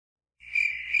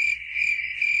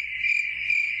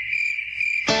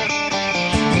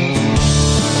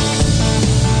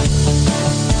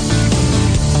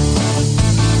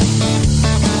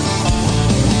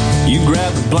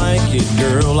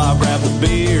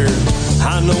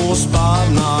I know a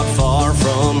spot not far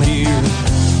from here,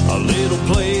 a little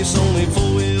place only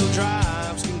four-wheel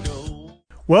drives can go.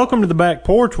 Welcome to the Back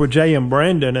Porch with Jay and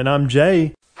Brandon, and I'm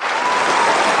Jay.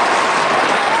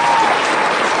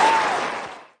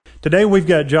 Today we've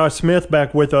got Josh Smith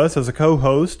back with us as a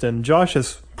co-host, and Josh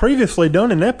has previously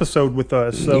done an episode with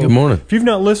us. So good morning. If you've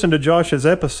not listened to Josh's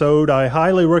episode, I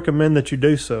highly recommend that you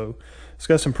do so. It's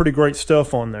got some pretty great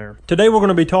stuff on there. Today we're going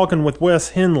to be talking with Wes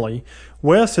Henley.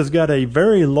 Wes has got a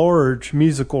very large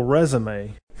musical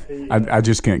resume. I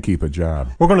just can't keep a job.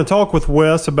 We're going to talk with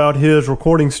Wes about his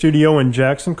recording studio in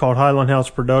Jackson called Highland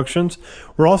House Productions.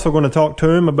 We're also going to talk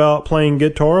to him about playing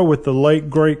guitar with the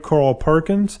late, great Carl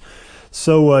Perkins.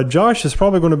 So Josh is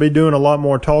probably going to be doing a lot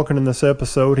more talking in this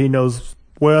episode. He knows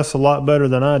Wes a lot better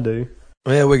than I do.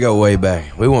 Yeah, we go way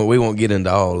back. We won't get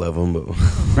into all of them, but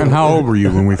Man, how old were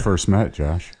you when we first met,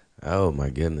 Josh? oh my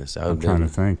goodness, I'm trying to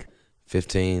think.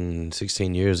 15,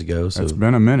 16 years ago. So It's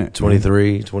been a minute.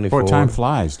 23, 24. Boy, time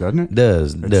flies, doesn't it?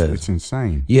 does. It's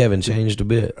insane. You haven't changed a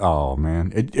bit. Oh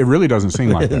man, it really doesn't seem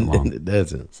like that long. It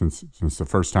doesn't. Since the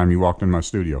first time you walked in my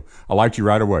studio. I liked you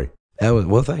right away.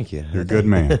 Well, thank you. You're a good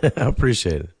man. I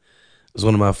appreciate it. It was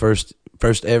one of my first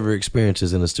ever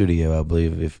experiences in the studio, I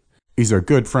believe. He's a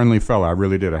good, friendly fellow. I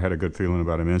really did. I had a good feeling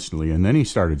about him instantly. And then he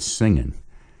started singing.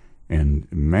 And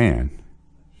man,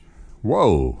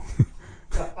 whoa.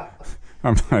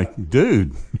 I'm like,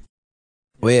 dude.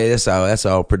 Well, yeah, that's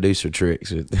all producer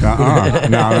tricks. No. Is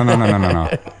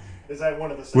that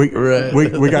one of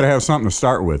the we got to have something to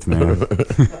start with, man.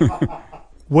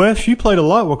 Wes, you played a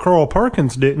lot with Carl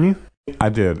Perkins, didn't you? I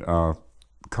did.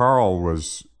 Carl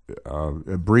was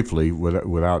briefly,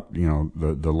 without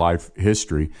the life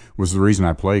history, was the reason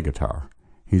I play guitar.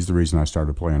 He's the reason I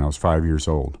started playing. I was 5 years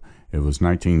old. It was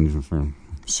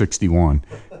 1961.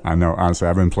 I know. Honestly,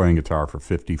 I've been playing guitar for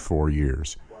 54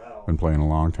 years. Wow. Been playing a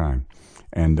long time.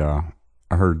 And I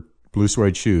heard Blue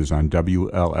Suede Shoes on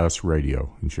WLS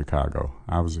radio in Chicago.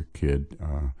 I was a kid,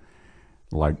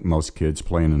 like most kids,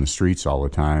 playing in the streets all the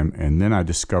time. And then I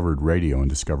discovered radio and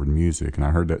discovered music. And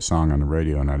I heard that song on the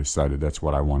radio, and I decided that's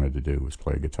what I wanted to do, was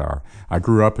play guitar. I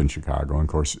grew up in Chicago. And of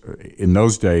course, in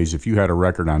those days, if you had a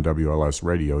record on WLS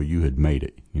radio, you had made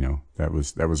it. That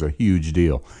was a huge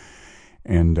deal.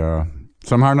 And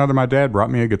somehow or another, my dad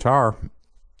brought me a guitar.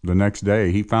 The next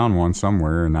day, he found one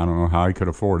somewhere, and I don't know how he could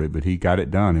afford it, but he got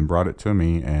it done and brought it to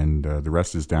me, and the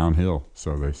rest is downhill,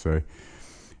 so they say.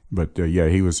 But yeah,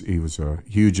 he was a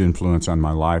huge influence on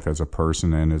my life as a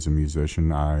person and as a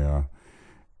musician. I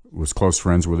was close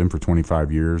friends with him for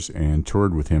 25 years and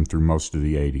toured with him through most of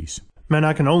the 80s. Man,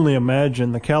 I can only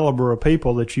imagine the caliber of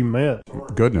people that you met.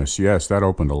 Goodness, yes, that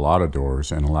opened a lot of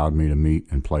doors and allowed me to meet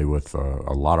and play with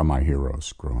a lot of my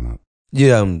heroes growing up.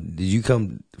 Yeah, did you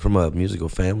come from a musical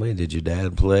family? Did your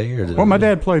dad play? Well, my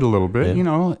dad played a little bit.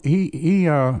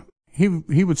 Yeah.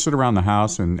 He would sit around the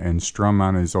house and strum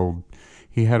on his old.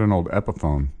 He had an old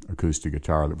Epiphone acoustic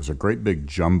guitar that was a great big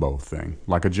jumbo thing,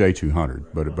 like a J200,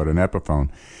 but an Epiphone.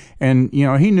 And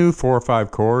he knew 4 or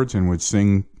 5 chords and would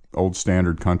sing old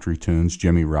standard country tunes,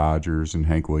 Jimmy Rogers and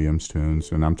Hank Williams tunes.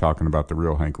 And I'm talking about the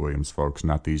real Hank Williams folks,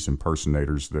 not these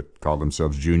impersonators that call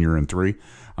themselves Junior and 3.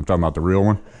 I'm talking about the real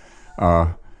one.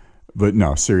 But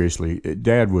no, seriously,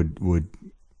 Dad would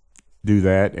do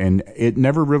that, and it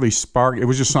never really sparked. It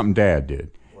was just something Dad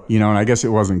did. And I guess it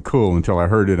wasn't cool until I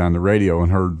heard it on the radio and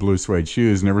heard Blue Suede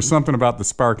Shoes, and there was something about the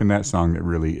spark in that song that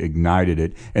really ignited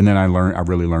it. And then I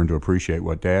really learned to appreciate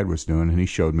what Dad was doing, and he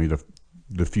showed me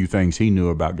the few things he knew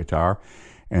about guitar.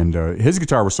 And his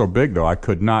guitar was so big, though, I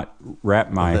could not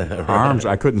wrap my arms.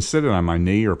 I couldn't sit it on my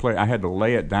knee or play. I had to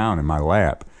lay it down in my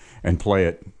lap and play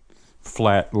it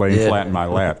laying flat in my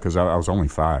lap, because I was only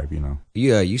 5,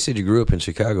 Yeah, you said you grew up in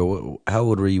Chicago. How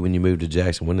old were you when you moved to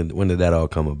Jackson? When did that all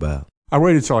come about? I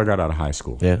waited till I got out of high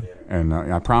school. Yeah. And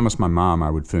I promised my mom I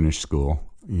would finish school.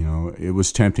 It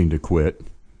was tempting to quit,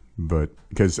 but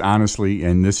because honestly,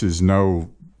 and this is no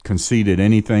conceited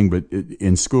anything, but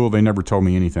in school they never told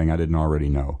me anything I didn't already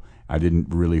know. I didn't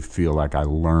really feel like I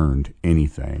learned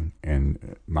anything.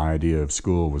 And my idea of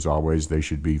school was always they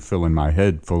should be filling my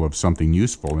head full of something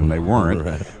useful, and they weren't.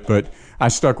 Right. But I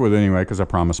stuck with it anyway because I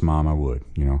promised Mom I would,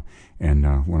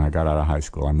 And when I got out of high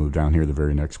school, I moved down here the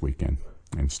very next weekend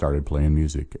and started playing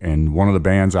music. And one of the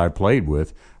bands I played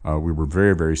with, we were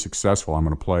very, very successful. I'm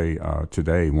going to play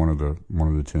today one of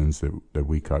the tunes that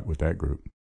we cut with that group.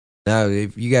 Now,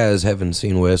 if you guys haven't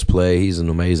seen Wes play, he's an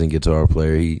amazing guitar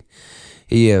player.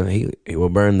 He will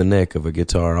burn the neck of a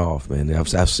guitar off, man.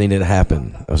 I've seen it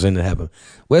happen.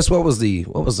 Wes, what was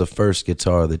the first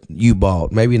guitar that you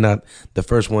bought? Maybe not the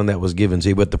first one that was given to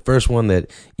you, but the first one that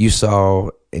you saw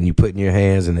and you put in your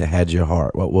hands and it had your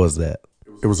heart. What was that?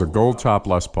 It was a gold top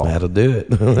Les Paul. That'll do it.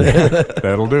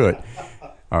 That'll do it.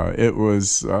 It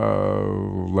was,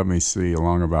 let me see,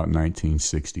 along about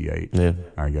 1968,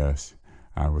 I guess.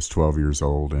 I was 12 years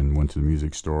old and went to the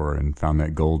music store and found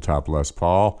that gold top Les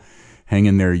Paul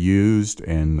hanging there used,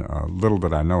 and little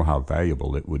did I know how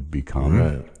valuable it would become.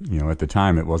 Right. You know, at the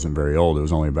time it wasn't very old. It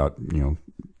was only about,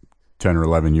 10 or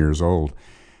 11 years old.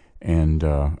 And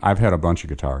I've had a bunch of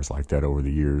guitars like that over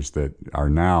the years that are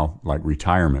now like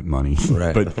retirement money.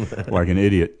 Right. But like an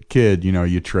idiot kid,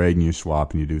 you trade and you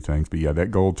swap and you do things. But yeah,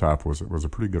 that gold top was a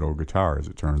pretty good old guitar, as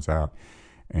it turns out.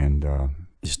 And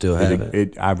You still have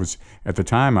it? I was at the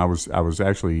time I was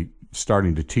actually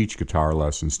starting to teach guitar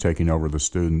lessons, taking over the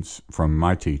students from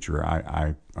my teacher.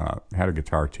 I had a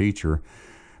guitar teacher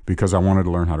because I wanted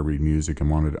to learn how to read music and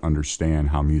wanted to understand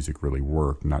how music really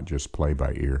worked, not just play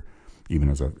by ear. Even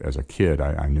as a kid,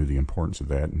 I knew the importance of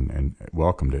that and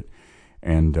welcomed it.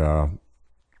 And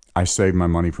I saved my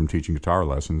money from teaching guitar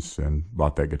lessons and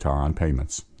bought that guitar on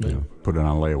payments. Put it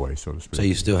on layaway, so to speak. So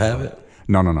you still have it?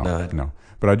 No.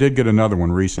 But I did get another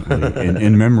one recently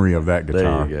in memory of that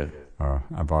guitar. There you go.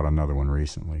 I bought another one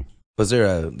recently. Was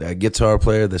there a guitar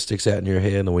player that sticks out in your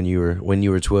head when you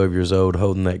were 12 years old,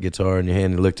 holding that guitar in your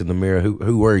hand and looked in the mirror?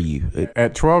 Who were you?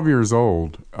 At 12 years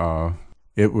old,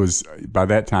 it was, by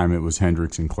that time, it was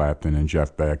Hendrix and Clapton and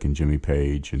Jeff Beck and Jimmy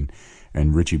Page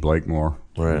and Richie Blakemore,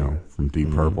 Right. From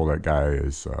Deep Purple. That guy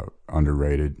is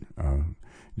underrated.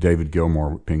 David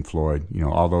Gilmour with Pink Floyd.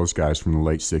 All those guys from the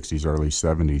late 60s, early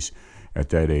 70s at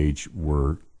that age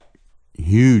were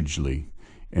hugely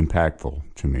impactful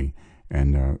to me.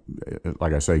 And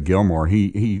like I say, Gilmour,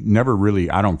 he never really,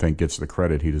 I don't think, gets the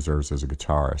credit he deserves as a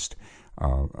guitarist.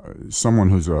 Someone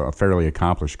who's a fairly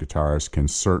accomplished guitarist can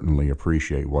certainly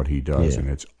appreciate what he does, and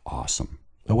it's awesome.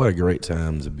 Oh, what a great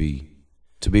time to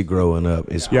be growing up.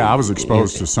 I was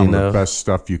exposed to some of the best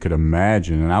stuff you could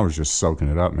imagine, and I was just soaking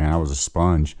it up, man. I was a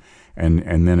sponge.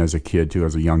 And then as a kid, too,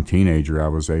 as a young teenager, I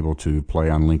was able to play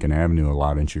on Lincoln Avenue a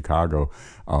lot in Chicago.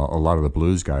 A lot of the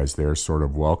blues guys there sort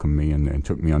of welcomed me and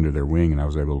took me under their wing, and I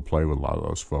was able to play with a lot of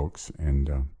those folks and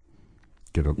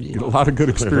get a lot of good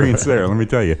experience there, let me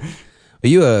tell you.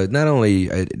 You not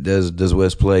only does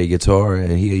Wes play guitar,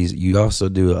 and you also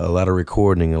do a lot of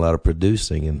recording, a lot of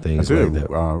producing and things like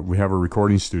that. We have a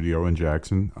recording studio in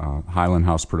Jackson, Highland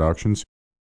House Productions.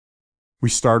 We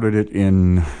started it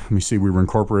we were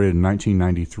incorporated in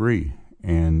 1993,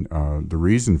 and the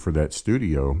reason for that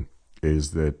studio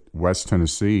is that West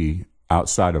Tennessee,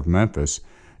 outside of Memphis,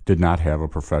 did not have a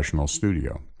professional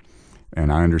studio.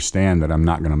 And I understand that I'm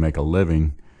not going to make a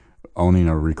living owning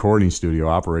a recording studio,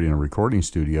 operating a recording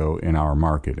studio in our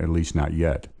market, at least not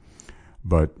yet.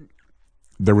 But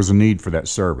there was a need for that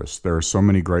service. There are so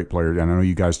many great players, and I know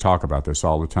you guys talk about this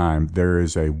all the time. There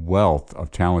is a wealth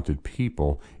of talented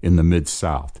people in the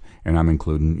Mid-South, and I'm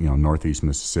including, Northeast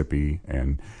Mississippi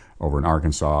and over in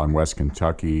Arkansas and West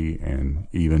Kentucky and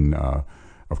even,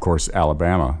 of course,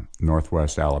 Alabama,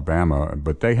 Northwest Alabama.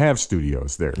 But they have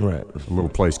studios there. Right. A little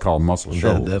place called Muscle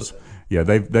Shoals. Yeah,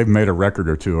 they've made a record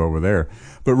or two over there.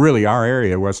 But really, our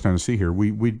area, West Tennessee here,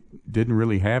 we didn't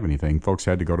really have anything. Folks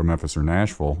had to go to Memphis or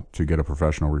Nashville to get a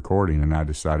professional recording, and I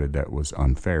decided that was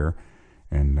unfair.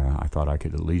 And I thought I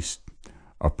could at least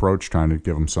approach trying to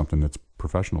give them something that's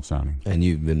professional sounding. And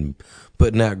you've been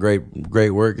putting out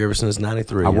great work ever since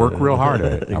 '93. I work real hard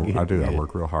at it. I do. I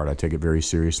work real hard. I take it very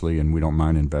seriously, and we don't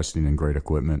mind investing in great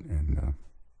equipment. And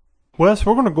Wes,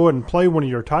 we're going to go ahead and play one of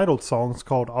your titled songs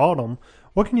called Autumn.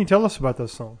 What can you tell us about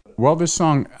this song? Well, this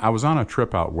song, I was on a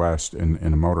trip out west in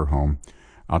a motorhome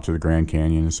out to the Grand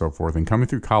Canyon and so forth, and coming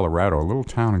through Colorado, a little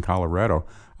town in Colorado,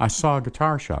 I saw a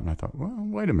guitar shop, and I thought, well,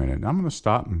 wait a minute, I'm going to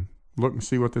stop and look and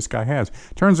see what this guy has.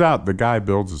 Turns out the guy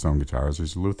builds his own guitars.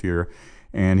 He's a luthier,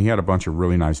 and he had a bunch of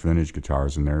really nice vintage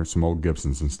guitars in there, some old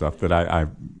Gibsons and stuff that I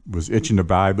was itching to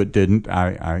buy but didn't.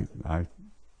 I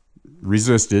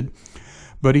resisted.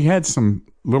 But he had some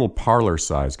little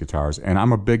parlor-sized guitars, and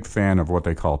I'm a big fan of what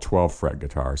they call 12-fret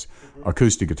guitars,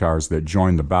 acoustic guitars that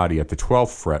join the body at the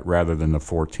 12th fret rather than the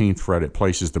 14th fret. It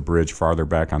places the bridge farther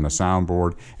back on the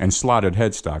soundboard, and slotted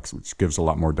headstocks, which gives a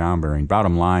lot more downbearing.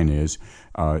 Bottom line is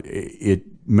it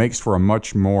makes for a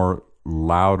much more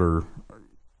louder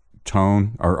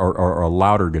tone or a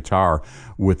louder guitar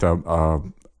with a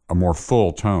more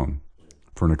full tone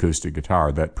for an acoustic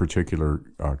guitar, that particular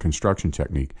construction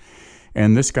technique.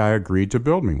 And this guy agreed to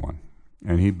build me one.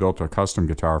 And he built a custom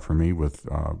guitar for me with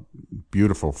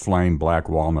beautiful flame black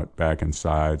walnut back and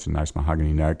sides, a nice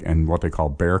mahogany neck, and what they call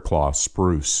bear claw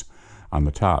spruce on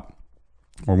the top.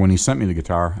 Well, when he sent me the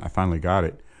guitar, I finally got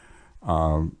it.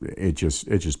 it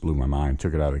just blew my mind,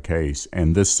 took it out of the case.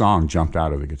 And this song jumped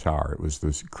out of the guitar. It was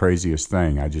the craziest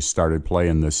thing. I just started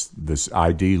playing this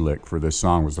ID lick for this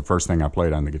song. It was the first thing I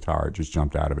played on the guitar. It just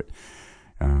jumped out of it.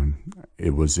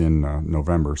 It was in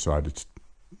November, so I just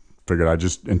figured I'd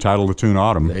just entitle the tune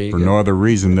Autumn for no other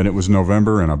reason than it was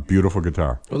November and a beautiful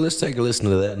guitar. Well, let's take a listen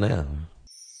to that now.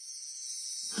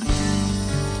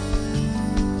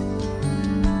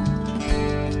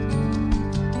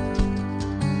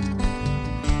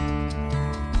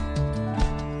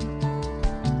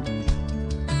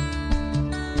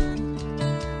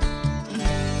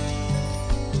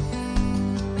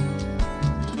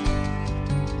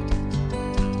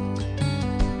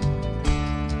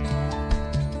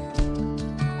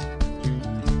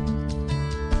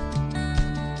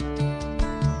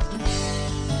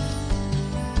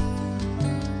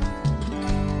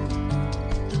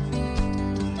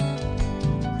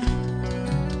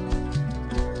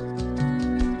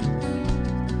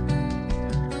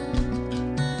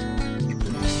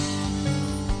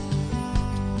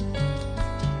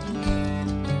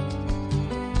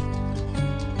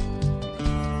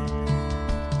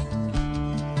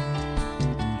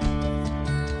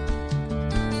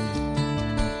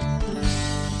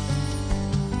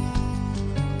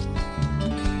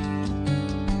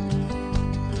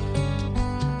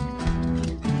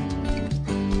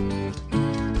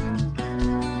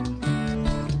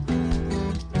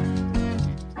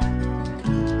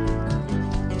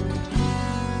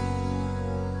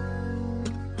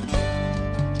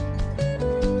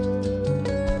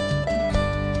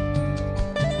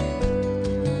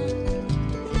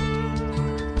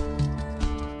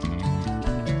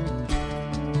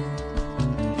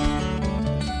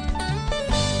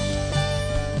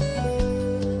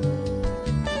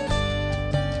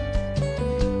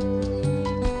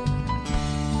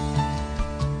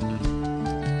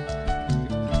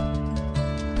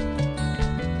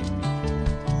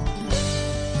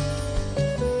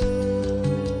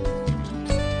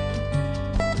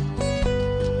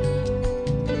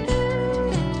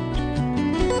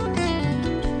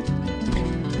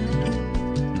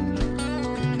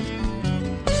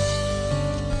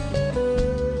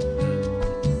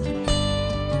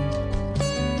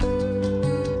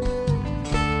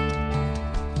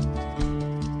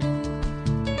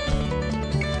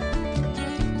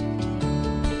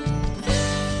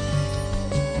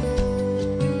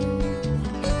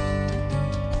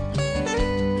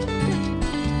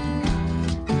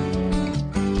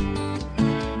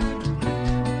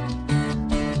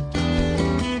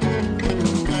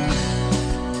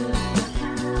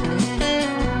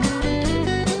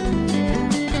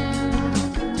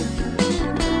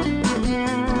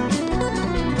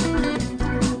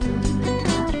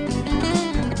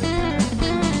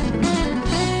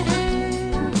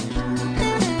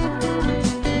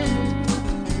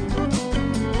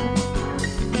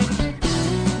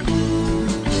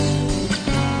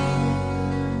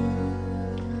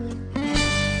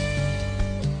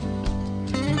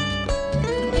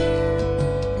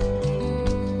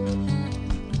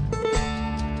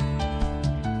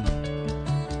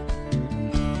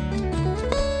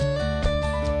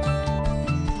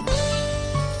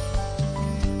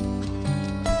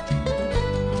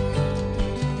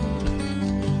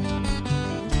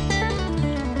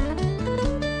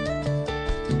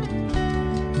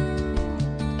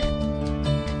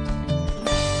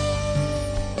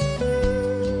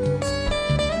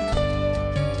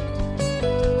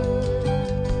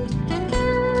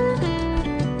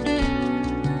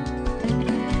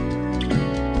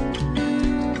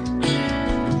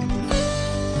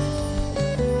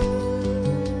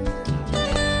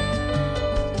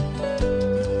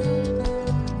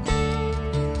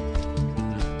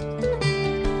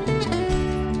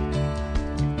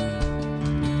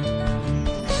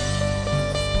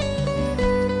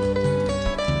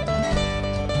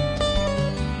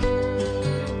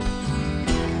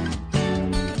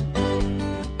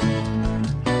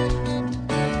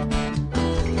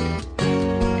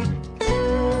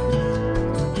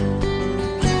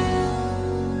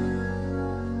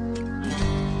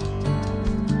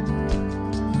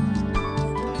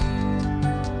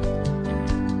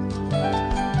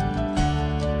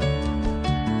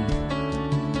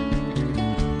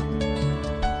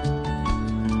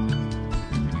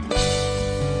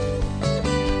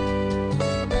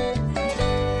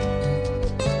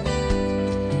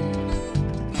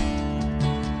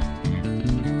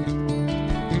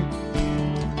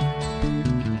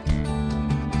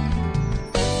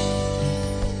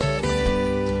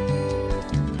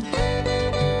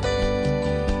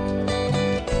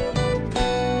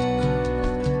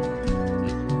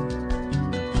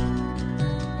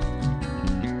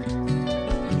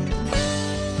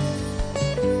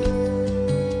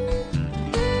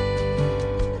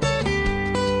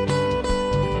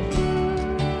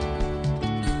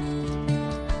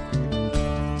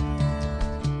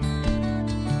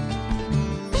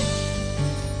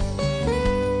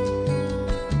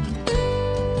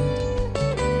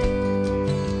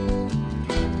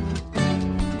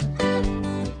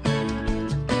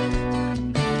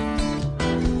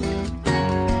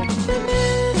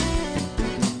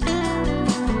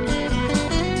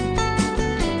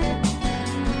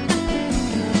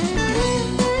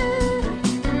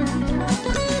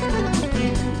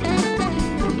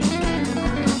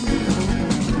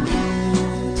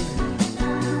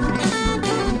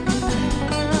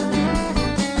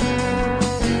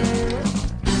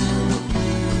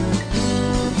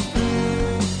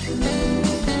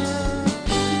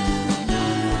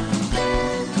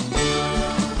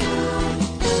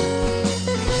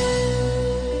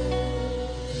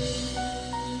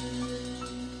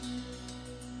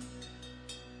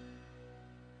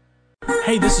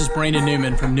 Hey, this is Brandon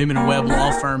Newman from Newman & Webb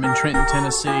Law Firm in Trenton,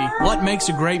 Tennessee. What makes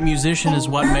a great musician is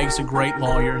what makes a great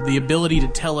lawyer, the ability to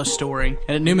tell a story.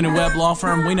 And at Newman & Webb Law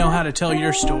Firm, we know how to tell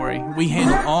your story. We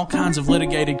handle all kinds of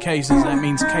litigated cases. That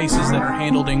means cases that are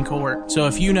handled in court. So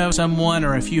if you know someone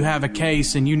or if you have a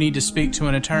case and you need to speak to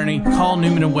an attorney, call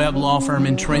Newman & Webb Law Firm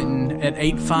in Trenton at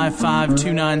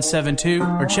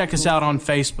 855-2972 or check us out on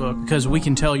Facebook because we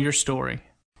can tell your story.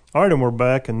 All right, and we're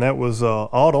back, and that was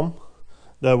Autumn.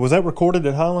 Was that recorded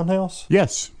at Highland House?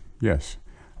 Yes.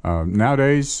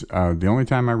 Nowadays, the only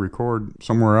time I record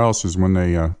somewhere else is when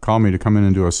they call me to come in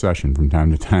and do a session from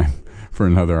time to time for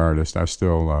another artist. I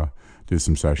still do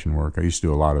some session work. I used to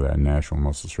do a lot of that in Nashville,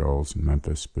 most of the shows in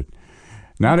Memphis. But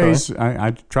nowadays,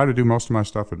 I try to do most of my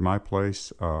stuff at my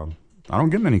place. I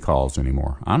don't get many calls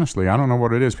anymore. Honestly, I don't know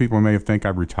what it is. People may think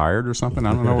I've retired or something.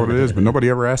 I don't know what it is, but nobody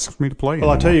ever asks me to play anymore.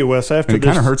 Well, I tell you, Wes, after and it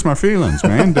kind of hurts my feelings,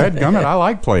 man. Dadgummit, I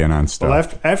like playing on stuff. Well,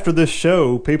 after this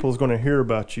show, people's going to hear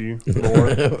about you more,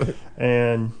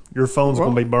 and your phone's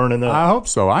going to be burning up. I hope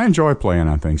so. I enjoy playing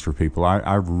on things for people.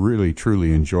 I really,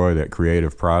 truly enjoy that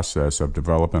creative process of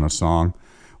developing a song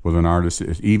with an artist,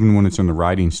 even when it's in the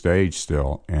writing stage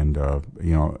still. And,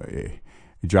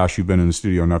 Josh, you've been in the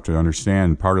studio enough to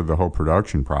understand part of the whole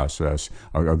production process.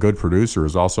 A good producer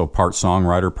is also part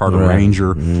songwriter, part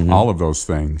arranger, all of those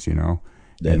things, Definitely.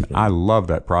 And I love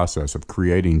that process of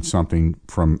creating something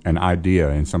from an idea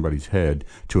in somebody's head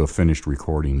to a finished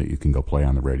recording that you can go play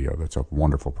on the radio. That's a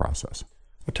wonderful process.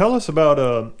 Well, tell us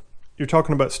about, you're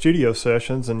talking about studio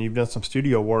sessions and you've done some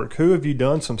studio work. Who have you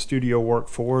done some studio work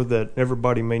for that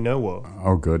everybody may know of?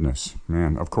 Oh, goodness,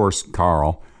 man. Of course,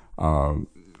 Carl.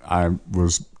 I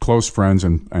was close friends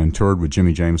and toured with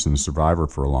Jimmy Jameson, the Survivor,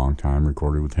 for a long time,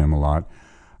 recorded with him a lot.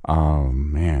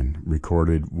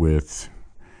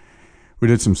 We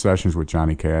did some sessions with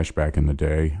Johnny Cash back in the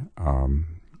day.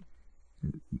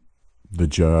 The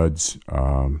Judds,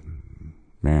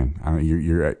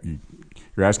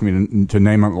 you're asking me to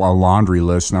name a laundry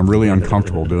list, and I'm really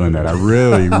uncomfortable doing that. I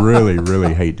really, really,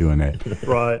 really hate doing that.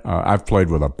 Right. I've played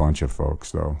with a bunch of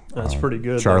folks, though. That's pretty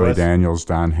good. Charlie Daniels,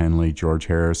 Don Henley, George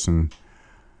Harrison,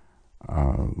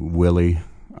 Willie.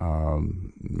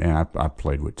 I've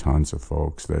played with tons of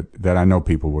folks that I know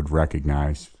people would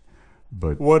recognize.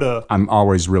 But I'm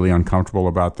always really uncomfortable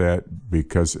about that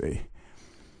because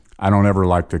I don't ever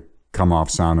like to come off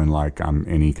sounding like I'm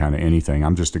any kind of anything.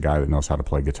 I'm just a guy that knows how to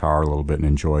play guitar a little bit and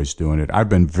enjoys doing it. I've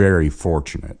been very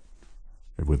fortunate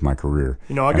with my career.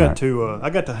 I got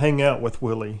to hang out with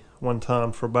Willie one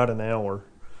time for about an hour,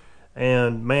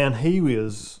 and he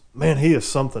is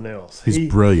something else. He's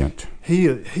brilliant. He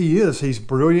is. He's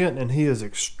brilliant, and he is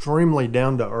extremely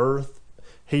down to earth.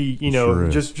 He sure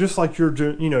just like you're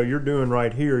doing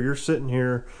right here. You're sitting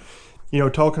here,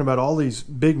 talking about all these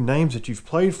big names that you've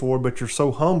played for, but you're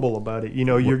so humble about it.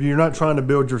 You're not trying to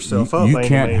build yourself up. You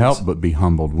can't help but be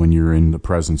humbled when you're in the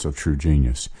presence of true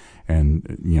genius.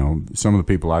 And, some of the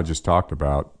people I just talked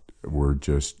about were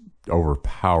just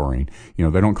overpowering.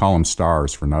 They don't call them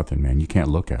stars for nothing, man. You can't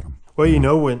look at them. Well,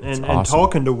 and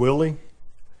talking to Willie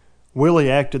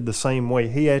acted the same way.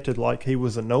 He acted like he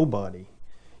was a nobody.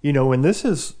 And this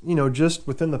is, just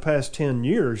within the past 10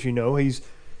 years, he's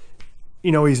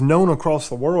known across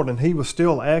the world, and he was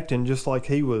still acting just like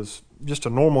he was just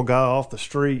a normal guy off the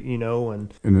street,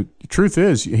 And the truth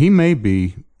is, he may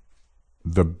be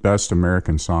the best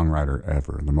American songwriter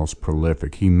ever, the most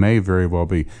prolific. He may very well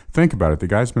be. Think about it. The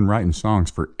guy's been writing songs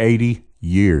for 80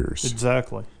 years.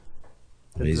 Exactly.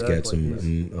 He's got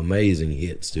some amazing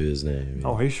hits to his name.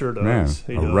 Oh, he sure does.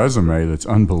 Man, a resume that's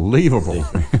unbelievable.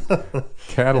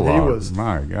 Catalog,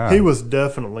 my God. He was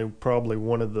definitely probably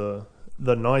one of the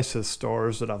nicest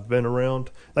stars that I've been around.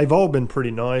 They've all been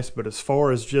pretty nice, but as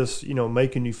far as just,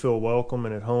 making you feel welcome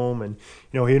and at home, and,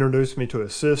 he introduced me to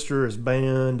his sister, his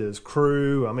band, his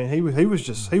crew. I mean, he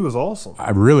was awesome. I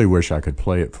really wish I could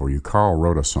play it for you. Carl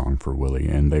wrote a song for Willie,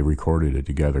 and they recorded it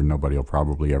together. Nobody will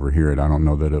probably ever hear it. I don't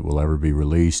know that it will ever be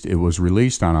released. It was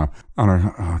released on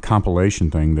a compilation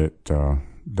thing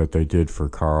that they did for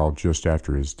Carl just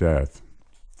after his death,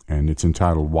 and it's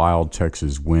entitled Wild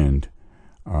Texas Wind.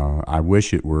 I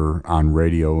wish it were on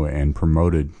radio and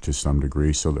promoted to some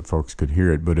degree so that folks could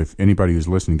hear it. But if anybody who's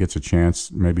listening gets a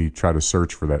chance, maybe try to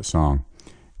search for that song.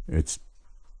 It's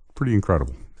pretty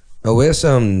incredible. Oh, Wes,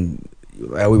 we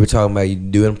were talking about you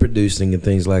doing producing and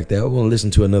things like that. We're going to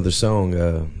listen to another song.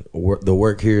 The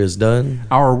Work Here Is Done.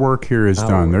 Our Work Here Is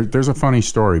Done. There's a funny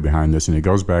story behind this, and it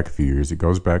goes back a few years. It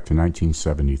goes back to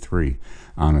 1973,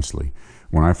 honestly.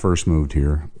 When I first moved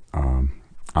here,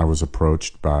 I was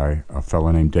approached by a fellow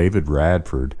named David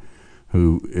Radford,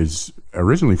 who is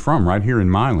originally from right here in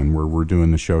Milan, where we're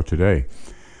doing the show today.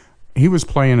 he was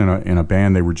playing in a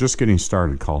band. They were just getting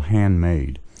started called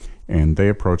Handmade, and they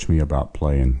approached me about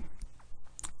playing.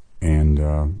 And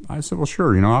I said, well,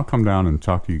 sure, I'll come down and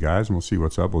talk to you guys, and we'll see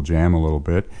what's up. We'll jam a little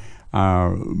bit.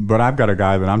 But I've got a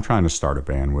guy that I'm trying to start a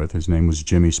band with. His name was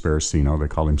Jimmy Sparacino. They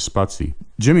called him Sputsy.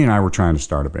 Jimmy and I were trying to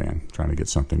start a band, trying to get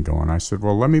something going. I said,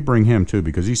 well, let me bring him, too,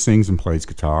 because he sings and plays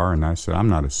guitar. And I said, I'm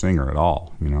not a singer at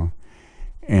all,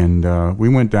 And we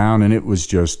went down, and it was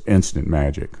just instant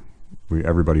magic.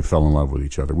 Everybody fell in love with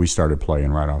each other. We started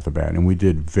playing right off the bat, and we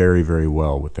did very, very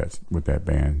well with that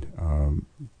band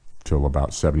till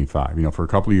about 75. For a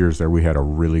couple of years there, we had a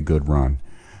really good run,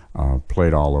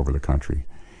 played all over the country.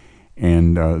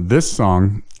 And this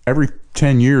song, every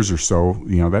 10 years or so,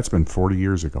 that's been 40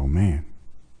 years ago. Man,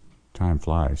 time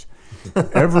flies.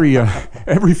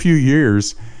 Every few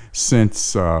years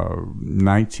since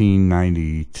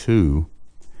 1992,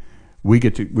 we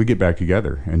get back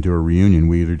together and do a reunion.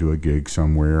 We either do a gig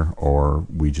somewhere or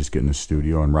we just get in the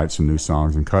studio and write some new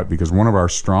songs and cut, because one of our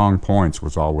strong points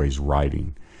was always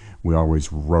writing. We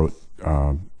always wrote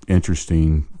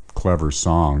interesting, clever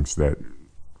songs that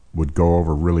would go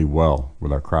over really well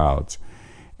with our crowds.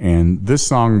 And this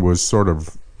song was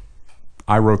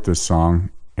I wrote this song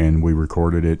and we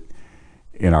recorded it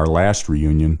in our last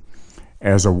reunion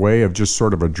as a way of just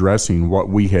sort of addressing what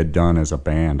we had done as a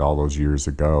band all those years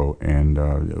ago. And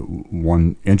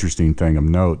one interesting thing of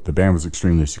note, the band was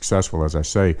extremely successful, as I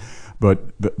say,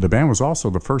 but the band was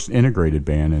also the first integrated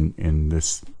band in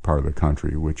this part of the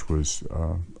country, which was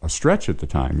a stretch at the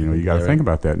time. You got to think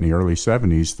about that. In the early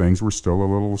 70s, things were still a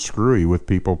little screwy with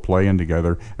people playing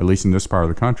together, at least in this part of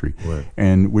the country. Right.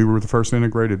 And we were the first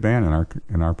integrated band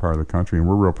in our part of the country, and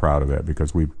we're real proud of that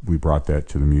because we brought that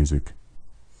to the music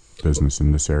business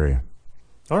in this area.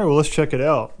 All right, well, let's check it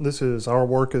out. This is Our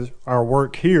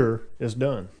Work Here Is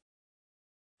Done.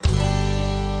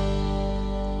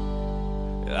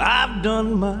 I've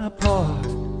done my part,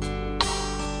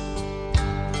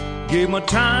 gave my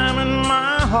time and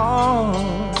my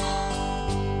heart,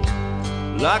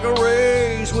 like a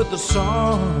race with the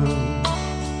sun.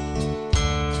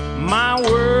 My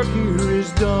work here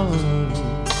is done.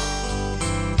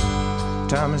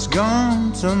 Time is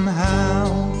gone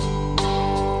somehow.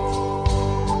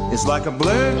 It's like a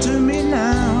blur to me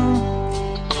now.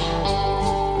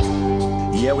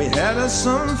 Yeah, we had us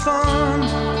some fun,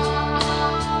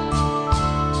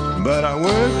 but our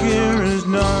work here is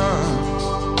done.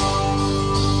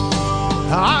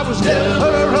 I was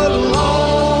never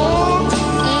alone.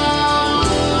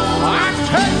 I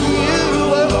take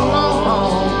you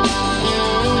along.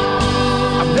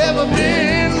 I've never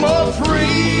been more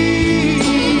free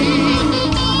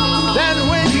than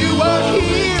when you were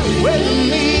here with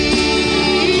me.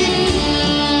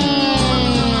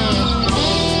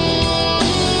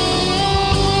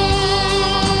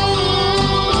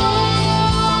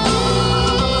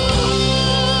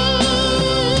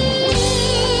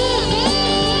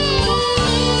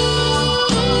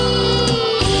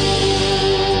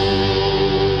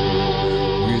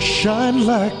 Shine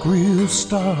like real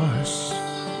stars,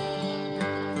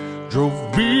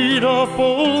 drove beat up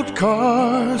old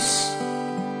cars.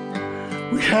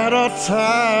 We had our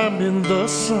time in the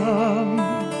sun.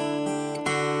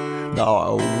 Now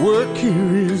our work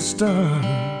here is done.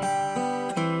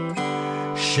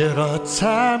 Shed our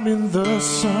time in the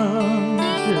sun,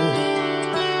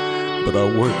 yeah, but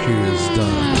our work here is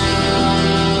done.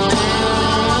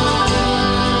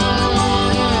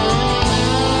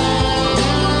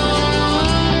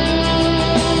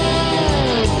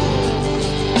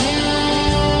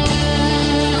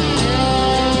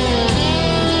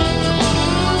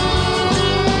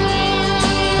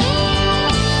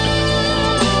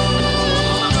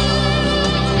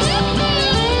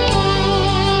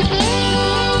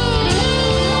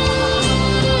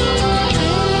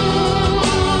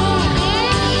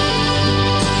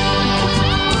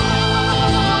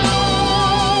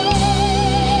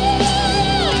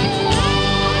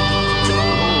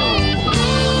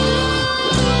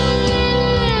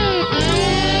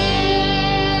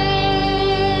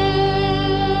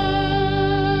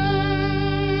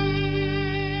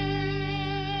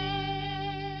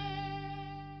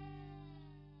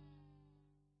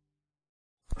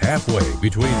 Halfway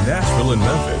between Nashville and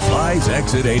Memphis lies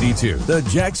Exit 82. The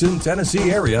Jackson, Tennessee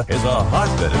area is a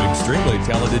hotbed of extremely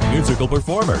talented musical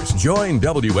performers. Join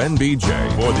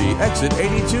WNBJ for the Exit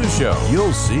 82 show.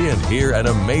 You'll see and hear an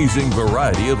amazing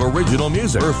variety of original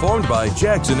music performed by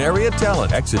Jackson area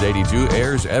talent. Exit 82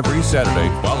 airs every Saturday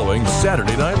following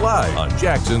Saturday Night Live on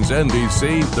Jackson's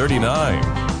NBC 39.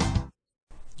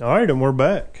 All right, and we're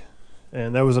back.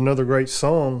 And that was another great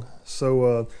song.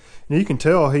 So you can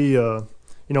tell he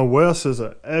Wes is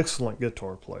an excellent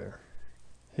guitar player.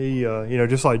 He,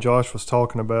 just like Josh was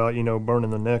talking about,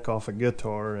 burning the neck off a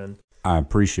guitar. And I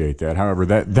appreciate that. However,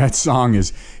 that song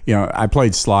is, I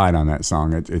played slide on that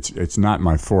song. It's not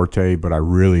my forte, but I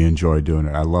really enjoy doing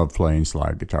it. I love playing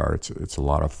slide guitar. It's a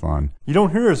lot of fun. You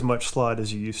don't hear as much slide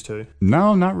as you used to.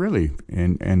 No, not really.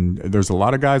 And there's a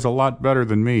lot of guys a lot better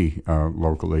than me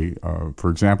locally. For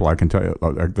example, I can tell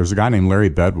you, there's a guy named Larry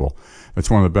Bedwell.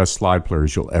 That's one of the best slide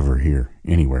players you'll ever hear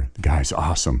anywhere. The guy's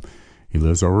awesome. He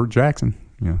lives over at Jackson.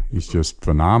 He's just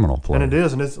phenomenal player. And it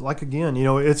is, and it's like, again,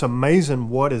 it's amazing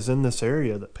what is in this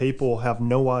area that people have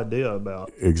no idea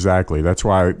about. Exactly. That's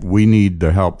why we need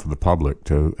the help of the public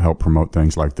to help promote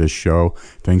things like this show,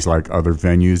 things like other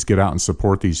venues. Get out and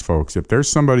support these folks. If there's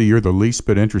somebody you're the least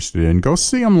bit interested in, go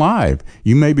see them live.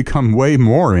 You may become way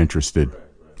more interested.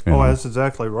 Oh, that's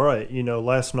exactly right.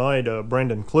 Last night,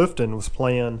 Brandon Clifton was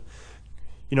playing,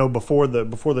 before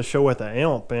the show at the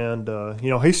Amp, and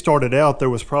he started out, there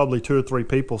was probably 2 or 3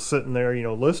 people sitting there,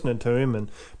 listening to him,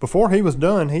 and before he was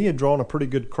done, he had drawn a pretty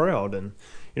good crowd. And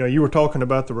you were talking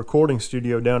about the recording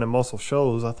studio down in Muscle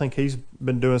Shoals. I think he's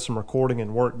been doing some recording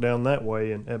and work down that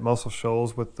way at Muscle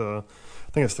Shoals with I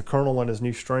think it's the Colonel and his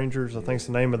New Strangers. I think it's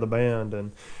the name of the band,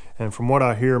 and from what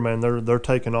I hear, man, they're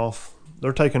taking off.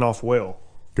 They're taking off well.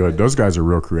 Good. Those guys are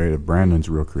real creative. Brandon's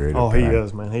real creative. Oh, he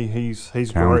is, man. He's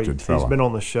Talented great. fella. He's been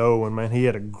on the show, and man, he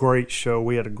had a great show.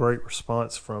 We had a great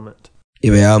response from it.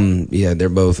 Yeah, they're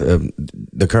both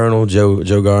the Colonel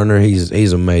Joe Gardner.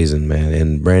 He's amazing, man.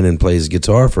 And Brandon plays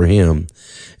guitar for him,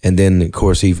 and then of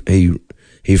course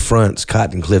he fronts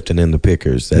Cotton Clifton and the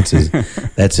Pickers. That's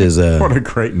his. What a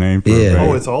great name for a band.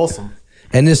 Oh, it's awesome.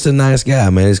 And it's a nice guy,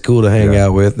 man. It's cool to hang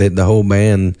out with. The whole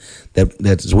band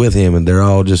that's with him, and they're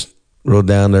all just real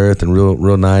down to earth and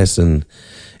real nice and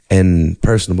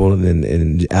personable,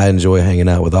 and I enjoy hanging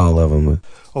out with all of them.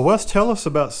 Well, Wes, tell us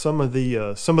about some of the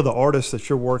artists that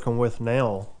you're working with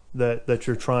now that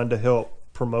you're trying to help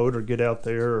promote or get out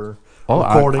there or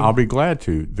recording. I'll be glad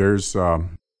to. There's a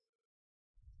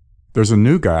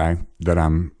new guy that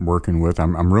I'm working with.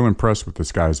 I'm real impressed with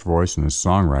this guy's voice and his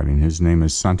songwriting. His name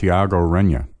is Santiago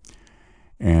Renya,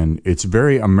 and it's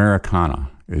very Americana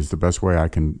is the best way I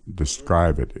can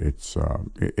describe it. It's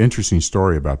an interesting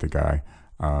story about the guy.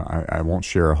 I won't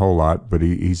share a whole lot, but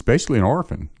he's basically an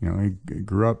orphan. He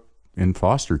grew up in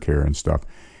foster care and stuff.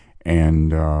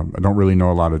 And I don't really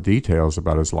know a lot of details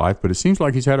about his life, but it seems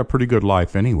like he's had a pretty good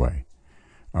life anyway,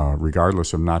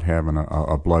 regardless of not having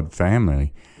a blood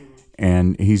family.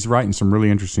 And he's writing some really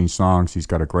interesting songs. He's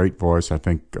got a great voice. I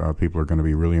think people are going to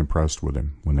be really impressed with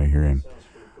him when they hear him.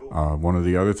 One of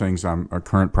the other things, a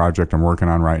current project I'm working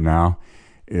on right now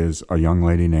is a young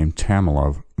lady named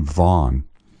Tamala Vaughn.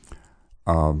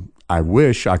 I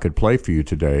wish I could play for you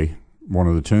today one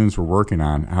of the tunes we're working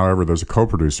on. However, there's a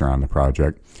co-producer on the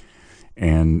project,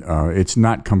 and it's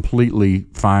not completely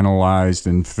finalized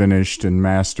and finished and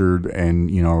mastered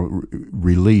and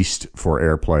released for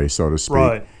airplay, so to speak.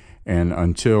 Right. And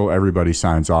until everybody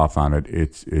signs off on it,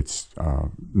 it's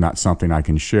not something I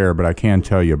can share, but I can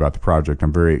tell you about the project.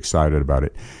 I'm very excited about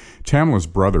it. Tamala's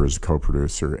brother is a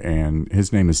co-producer, and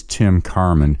his name is Tim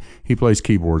Carman. He plays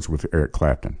keyboards with Eric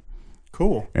Clapton.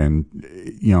 Cool. And,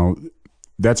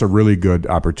 that's a really good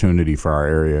opportunity for our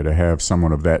area to have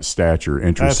someone of that stature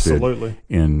interested Absolutely.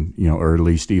 in, or at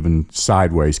least even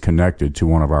sideways connected to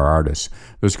one of our artists.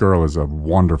 This girl is a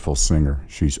wonderful singer.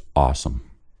 She's awesome.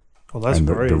 Well, that's and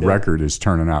great. The record is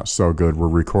turning out so good. We're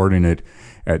recording it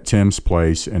at Tim's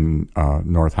place in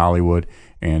North Hollywood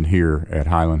and here at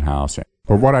Highland House.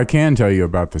 But what I can tell you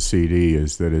about the CD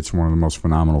is that it's one of the most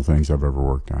phenomenal things I've ever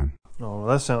worked on. Oh,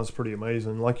 that sounds pretty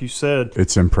amazing. Like you said,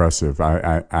 it's impressive.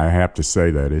 I have to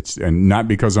say that and not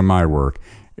because of my work.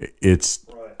 It's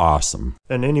awesome.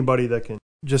 And anybody that can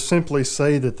just simply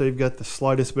say that they've got the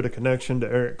slightest bit of connection to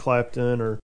Eric Clapton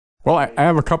or. Well, I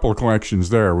have a couple of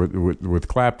connections there with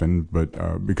Clapton, but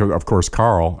because of course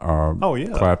Carl.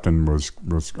 Clapton was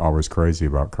always crazy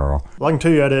about Carl. Well, I can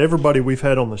tell you, out of everybody we've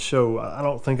had on the show, I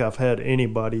don't think I've had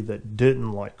anybody that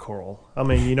didn't like Carl. I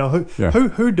mean,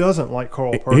 who doesn't like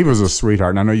Carl Perkins? He was a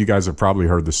sweetheart, and I know you guys have probably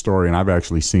heard the story, and I've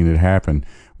actually seen it happen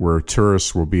where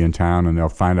tourists will be in town and they'll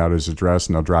find out his address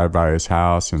and they'll drive by his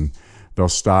house and they'll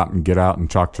stop and get out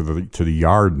and talk to the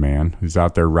yard man who's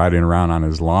out there riding around on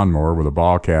his lawnmower with a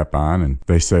ball cap on, and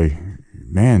they say,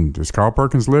 "Man, does Carl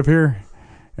Perkins live here?"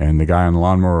 And the guy on the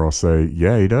lawnmower will say,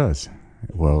 "Yeah, he does."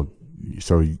 Well,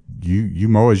 so you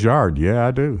mow his yard? Yeah,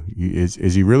 I do. Is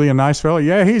he really a nice fellow?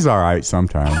 Yeah, he's all right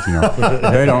sometimes.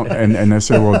 They don't, and they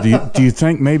say, "Well, do you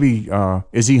think maybe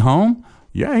is he home?"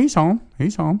 Yeah, he's home.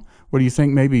 He's home. What do you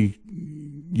think? Maybe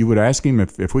you would ask him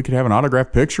if we could have an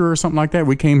autographed picture or something like that.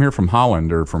 We came here from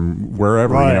Holland or from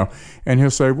wherever, Right. you know, and he'll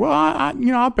say, well,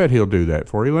 I bet he'll do that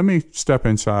for you. Let me step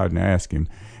inside and ask him.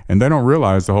 And they don't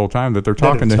realize the whole time that they're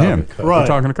talking to him. Right. They're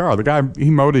talking to Carl. The guy, he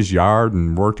mowed his yard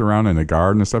and worked around in the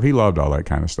garden and stuff. He loved all that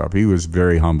kind of stuff. He was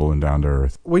very humble and down to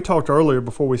earth. We talked earlier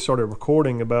before we started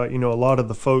recording about, you know, a lot of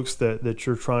the folks that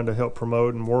you're trying to help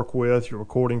promote and work with, you're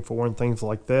recording for and things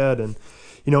like that. And,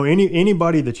 you know,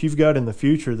 anybody that you've got in the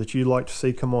future that you'd like to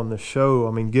see come on this show,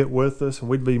 I mean, get with us, and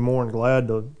we'd be more than glad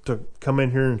to come in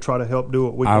here and try to help do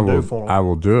what we can do for them. I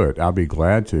will do it. I'll be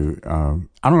glad to.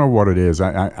 I don't know what it is.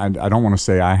 I don't want to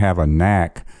say I have a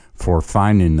knack for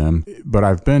finding them, but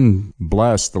I've been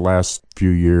blessed the last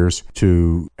few years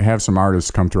to have some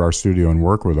artists come to our studio and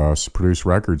work with us, produce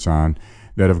records on,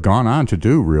 that have gone on to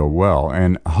do real well.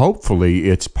 And hopefully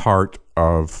it's part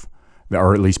of,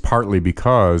 or at least partly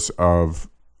because of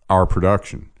our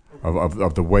production,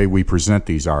 of the way we present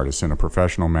these artists in a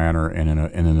professional manner and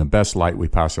in the best light we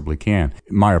possibly can.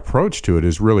 My approach to it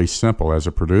is really simple. As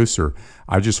a producer,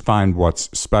 I just find what's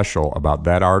special about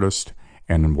that artist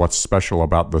and what's special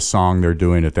about the song they're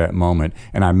doing at that moment,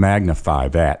 and I magnify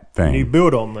that thing. And you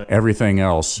build on that. Everything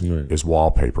else is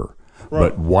wallpaper.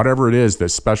 But whatever it is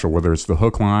that's special, whether it's the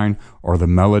hook line or the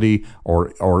melody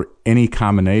or any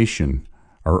combination,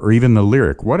 or even the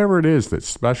lyric, whatever it is that's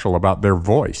special about their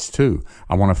voice, too.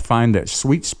 I want to find that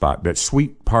sweet spot, that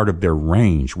sweet part of their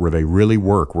range where they really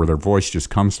work, where their voice just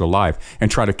comes to life,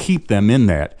 and try to keep them in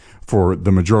that for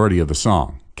the majority of the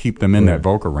song, keep them in that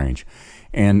vocal range.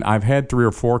 And I've had 3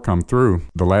 or 4 come through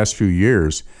the last few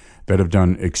years that have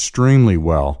done extremely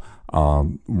well.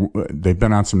 They've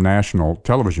been on some national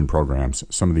television programs,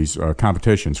 some of these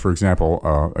competitions. For example,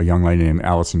 a young lady named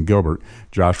Allison Gilbert,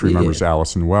 Josh remembers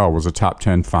Allison well, was a top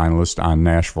 10 finalist on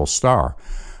Nashville Star.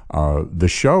 The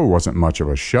show wasn't much of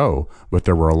a show, but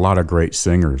there were a lot of great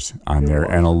singers on there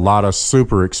and a lot of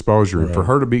super exposure. And for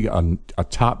her to be a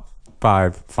top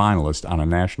 5 finalist on a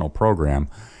national program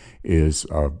is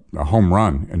a home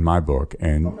run in my book.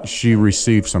 And she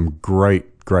received some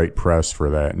great press for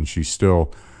that, and she's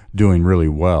still doing really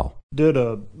well. Did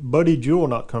Buddy Jewell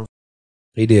not come?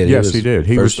 He did. Yes, he did.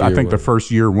 He was, I think, the winner.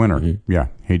 first year winner. Yeah,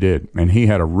 he did. And he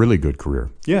had a really good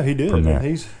career. Yeah, he did. From that.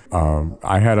 He's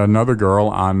I had another girl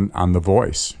on The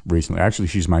Voice recently. Actually,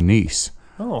 she's my niece.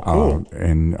 oh cool.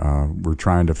 And we're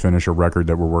trying to finish a record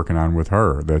that we're working on with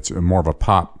her that's more of a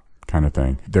pop kind of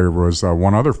thing. There was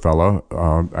one other fellow,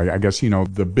 I guess, you know,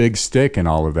 the big stick in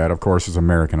all of that, of course, is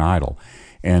American Idol.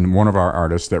 And one of our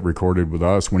artists that recorded with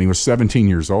us when he was 17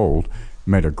 years old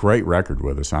made a great record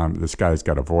with us. This guy's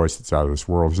got a voice that's out of this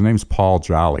world. His name's Paul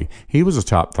Jolly. He was a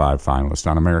top 5 finalist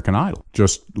on American Idol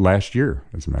just last year,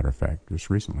 as a matter of fact, just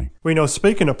recently. Well, you know,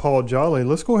 speaking of Paul Jolly,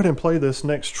 let's go ahead and play this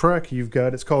next track you've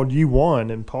got. It's called You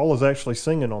Won, and Paul is actually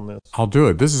singing on this. I'll do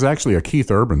it. This is actually a Keith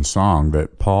Urban song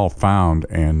that Paul found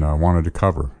and wanted to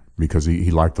cover, because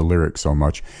he liked the lyrics so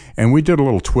much. And we did a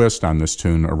little twist on this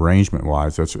tune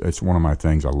arrangement-wise. It's one of my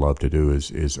things I love to do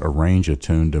is arrange a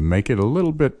tune to make it a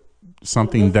little bit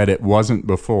something that it wasn't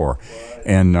before.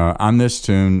 And on this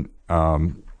tune,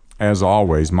 as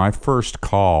always, my first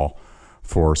call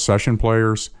for session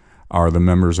players are the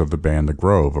members of the band The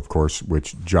Grove, of course,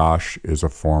 which Josh is a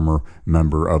former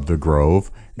member of The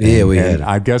Grove. And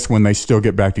I guess when they still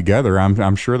get back together,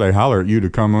 I'm sure they holler at you to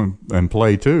come and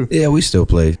play too. Yeah, we still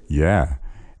play. Yeah.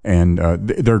 And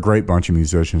they're a great bunch of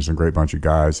musicians and a great bunch of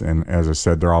guys. And as I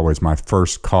said, they're always my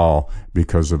first call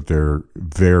because of their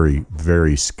very,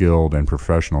 very skilled and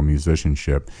professional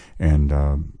musicianship. And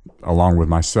along with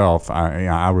myself,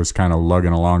 I was kind of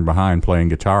lugging along behind playing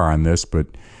guitar on this, but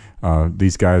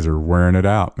these guys are wearing it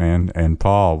out, man. And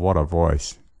Paul, what a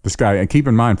voice. This guy, and keep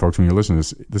in mind, folks, when you listen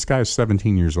to this guy is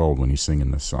 17 years old when he's singing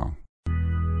this song.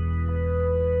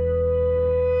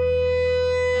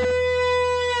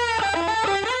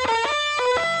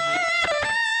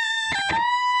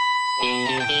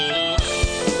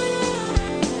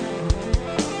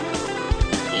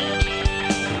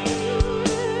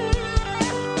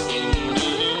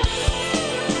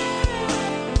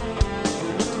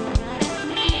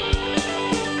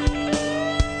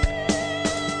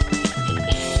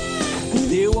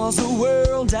 There was a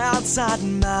world outside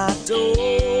my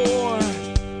door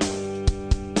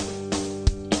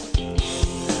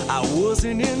I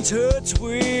wasn't in touch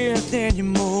with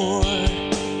anymore.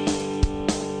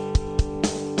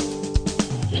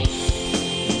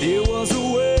 There was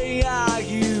a way I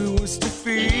used to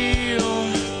feel.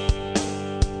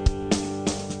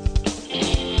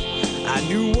 I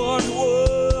knew what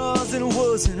was and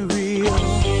wasn't real.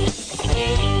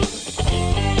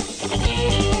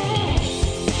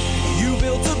 You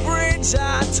built a bridge,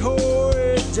 I tore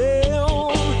it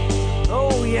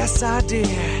yes I did.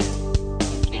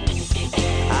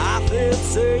 I felt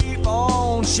safe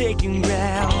on shaking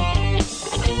ground.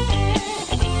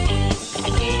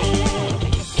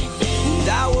 And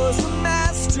I was the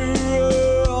master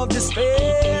of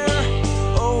despair.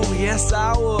 Oh, yes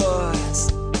I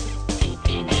was.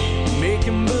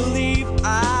 Making believe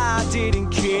I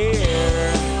didn't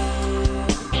care.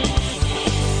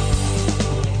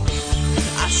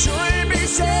 I shouldn't be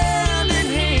standing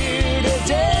here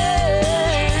today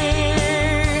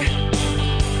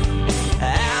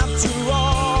after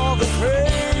all the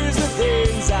crazy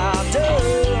things I've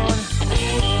done.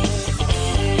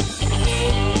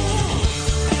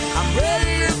 I'm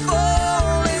ready to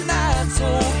fall and that's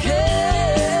okay.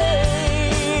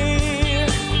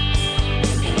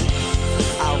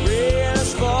 I ran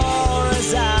as far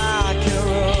as I can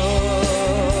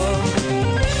run.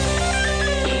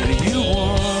 And you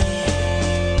won.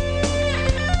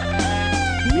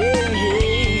 Yeah,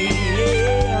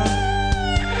 yeah.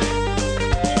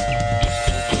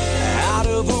 Out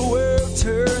of a world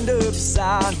turned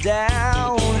upside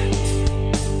down.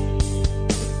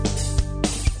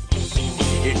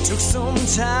 It took some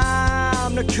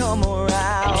time to come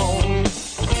around.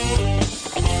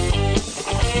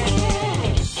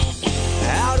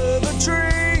 Out of a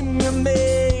dream you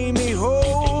made me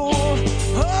whole.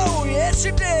 Oh, yes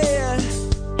you did.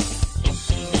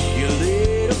 You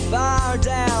lit a fire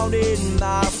down in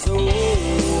my soul.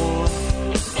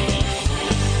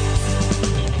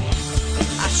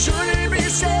 I shouldn't be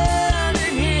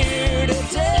standing here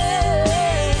today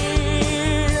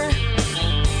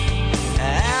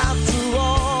after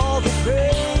all the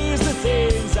crazy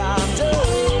things I've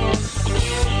done.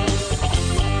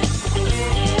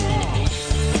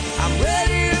 I'm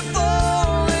ready to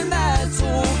fall and that's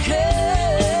okay.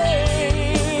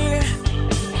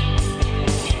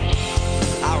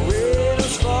 I ran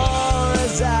as far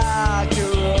as I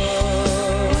could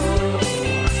run.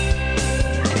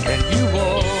 And you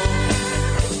won.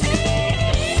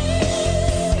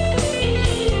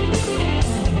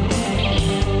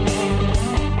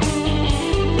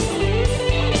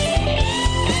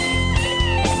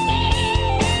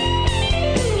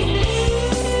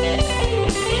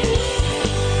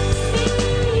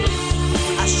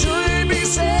 I shouldn't be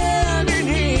standing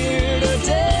here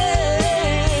today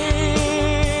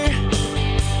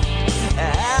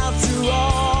after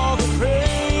all the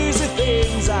crazy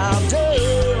things I've done.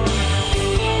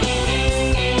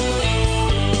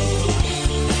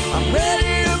 I'm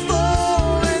ready to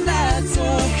fall and that's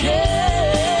okay.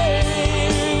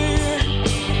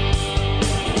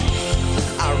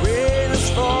 I ran as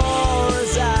far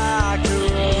as I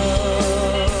could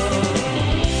run.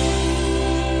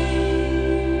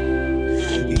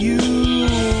 You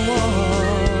won.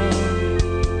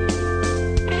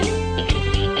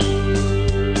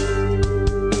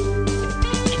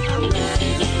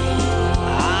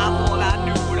 I thought I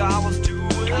knew what I was doing. I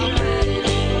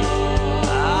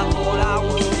thought I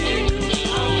was big.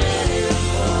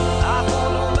 I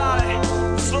thought nobody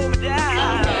would slow me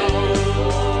down.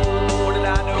 What did I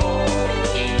know?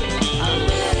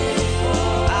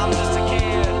 I'm just a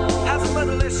kid, has a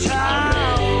motherless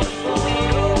child.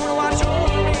 No one to watch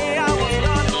over me, I was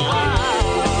running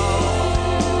wild.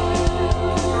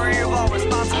 Free of all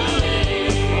responsibility.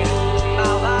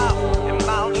 My life and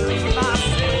my losing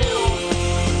myself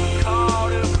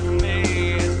caught up with me.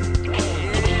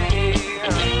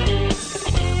 Yeah.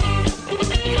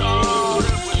 Caught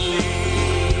up with me.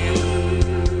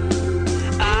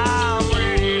 I'm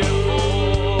ready to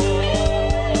fall.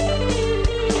 I'm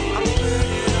ready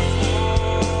to fall.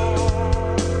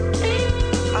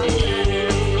 I'm ready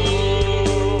to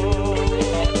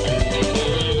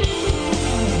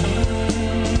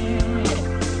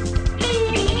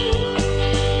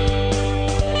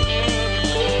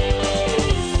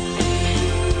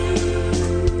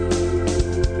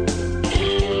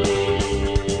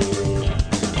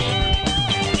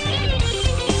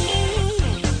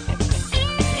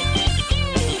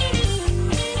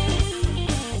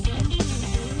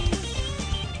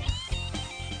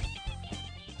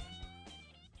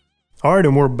All right,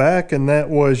 and we're back, and that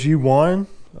was You Won.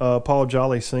 Paul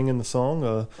Jolly singing the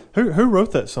song. Who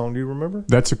wrote that song? Do you remember?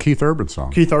 That's a Keith Urban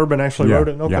song. Keith Urban actually Yeah, wrote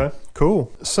it? Okay, yeah.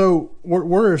 cool. So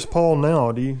where is Paul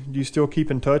now? Do you still keep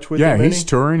in touch with Yeah, him? he's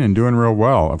touring and doing real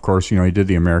well. Of course, he did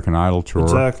the American Idol tour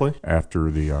Exactly.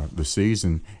 after the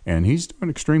season, and he's doing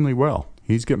extremely well.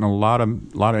 He's getting a lot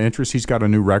of interest. He's got a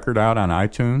new record out on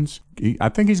iTunes. I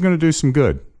think he's going to do some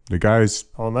good. The guy's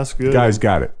Oh, that's good.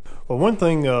 got it. Well, one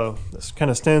thing that kind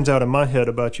of stands out in my head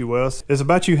about you, Wes, is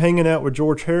about you hanging out with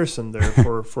George Harrison there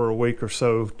for a week or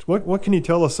so. What can you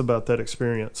tell us about that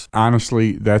experience?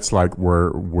 Honestly, that's like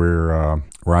where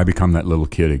I become that little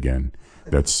kid again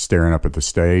that's staring up at the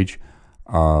stage.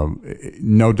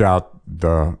 No doubt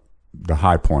the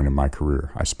high point of my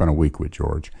career. I spent a week with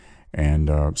George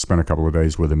and spent a couple of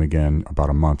days with him again about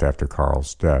a month after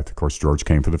Carl's death. Of course, George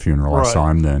came for the funeral. Right. I saw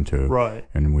him then, too. Right.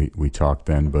 And we talked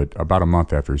then. But about a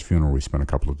month after his funeral, we spent a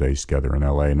couple of days together in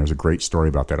L.A., and there's a great story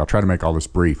about that. I'll try to make all this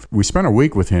brief. We spent a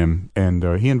week with him, and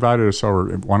he invited us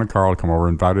over, wanted Carl to come over,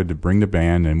 invited to bring the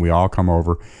band, and we all come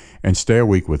over and stay a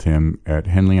week with him at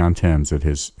Henley-on-Thames at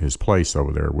his place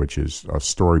over there, which is a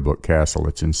storybook castle.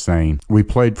 It's insane. We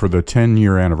played for the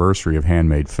 10-year anniversary of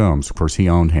Handmade Films. Of course, he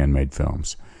owned Handmade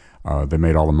Films. They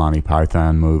made all the Monty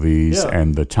Python movies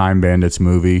and the Time Bandits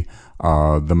movie,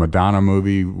 the Madonna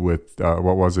movie with,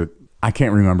 what was it? I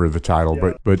can't remember the title,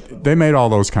 but they made all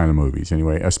those kind of movies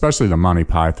anyway, especially the Monty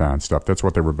Python stuff. That's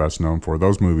what they were best known for.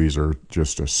 Those movies are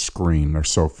just a scream. They're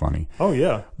so funny. Oh,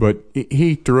 yeah. But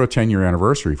he threw a 10-year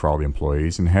anniversary for all the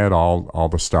employees and had all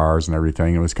the stars and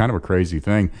everything. It was kind of a crazy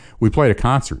thing. We played a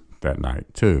concert that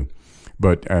night, too,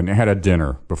 and had a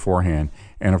dinner beforehand.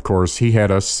 And, of course, he had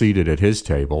us seated at his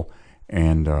table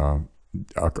and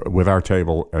with our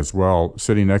table as well.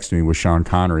 Sitting next to me was Sean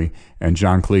Connery, and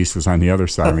John Cleese was on the other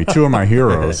side of me. Two of my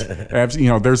heroes. You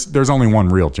know, there's only one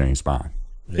real James Bond.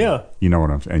 Yeah. You know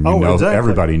what I'm saying? And exactly.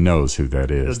 Everybody knows who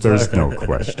that is. Exactly. There's no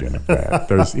question of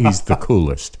that. He's the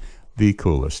coolest. The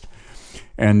coolest.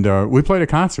 And we played a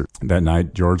concert that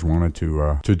night. George wanted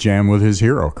to jam with his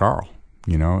hero, Carl.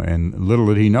 You know, and little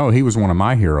did he know he was one of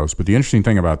my heroes. But the interesting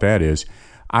thing about that is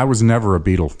I was never a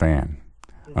Beatle fan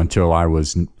until I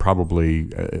was probably,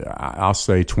 I'll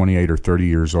say 28 or 30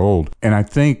 years old. And I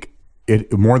think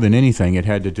it more than anything, it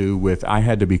had to do with I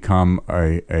had to become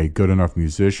a good enough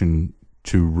musician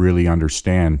to really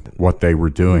understand what they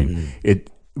were doing.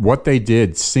 Mm-hmm. What they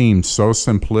did seemed so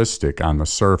simplistic on the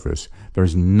surface.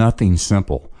 There's nothing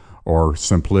simple or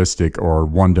simplistic or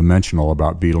one-dimensional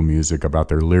about Beatle music, about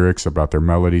their lyrics, about their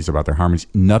melodies, about their harmonies.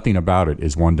 Nothing about it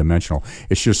is one-dimensional.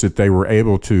 It's just that they were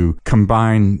able to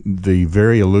combine the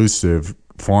very elusive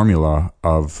formula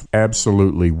of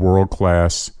absolutely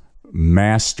world-class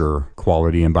master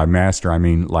quality, and by master I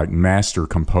mean like master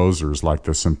composers, like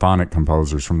the symphonic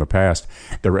composers from the past.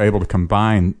 They were able to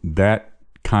combine that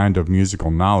kind of musical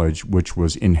knowledge, which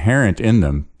was inherent in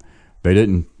them. They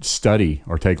didn't study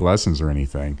or take lessons or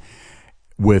anything,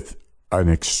 with an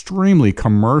extremely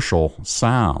commercial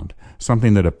sound,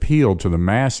 something that appealed to the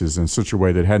masses in such a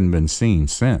way that hadn't been seen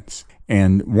since.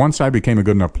 And once I became a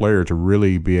good enough player to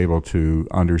really be able to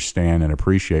understand and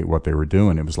appreciate what they were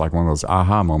doing, it was like one of those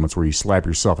aha moments where you slap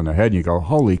yourself in the head and you go,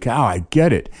 holy cow, I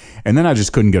get it. And then I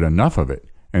just couldn't get enough of it.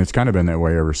 And it's kind of been that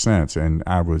way ever since. And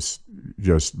I was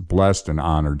just blessed and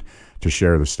honored to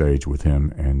share the stage with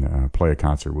him and play a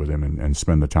concert with him and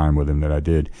spend the time with him that I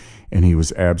did. And he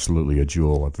was absolutely a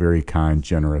jewel, a very kind,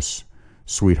 generous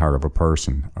sweetheart of a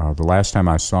person. The last time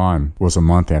I saw him was a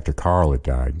month after Carl had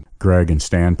died. Greg and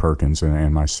Stan Perkins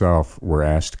and myself were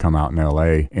asked to come out in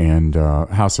L.A., and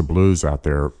House of Blues out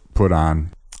there put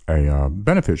on a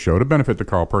benefit show to benefit the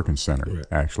Carl Perkins Center,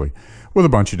 actually, with a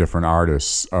bunch of different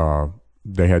artists.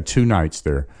 They had 2 nights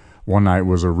there. One night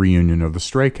was a reunion of the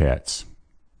Stray Cats,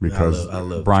 because I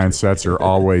love Brian Setzer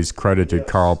always credited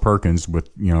Carl Perkins with,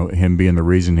 you know, him being the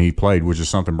reason he played, which is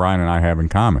something Brian and I have in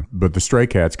common. But the Stray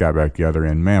Cats got back together,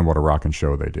 and man, what a rockin'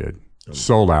 show they did.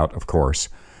 Sold out, of course.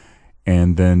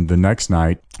 And then the next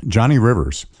night, Johnny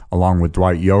Rivers, along with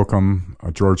Dwight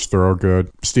Yoakam, George Thorogood,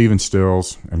 Stephen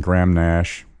Stills, and Graham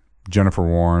Nash, Jennifer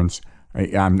Warnes,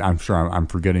 I'm sure I'm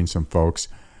forgetting some folks,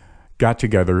 got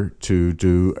together to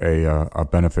do a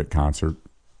benefit concert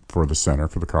for the center,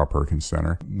 for the Carl Perkins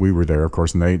Center. We were there, of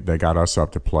course, and they got us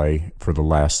up to play for the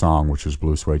last song, which was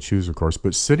Blue Suede Shoes, of course.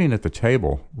 But sitting at the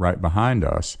table right behind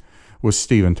us was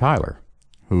Steven Tyler,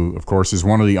 who, of course, is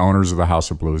one of the owners of the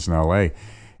House of Blues in L.A.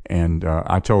 And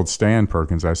I told Stan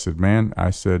Perkins, I said, man,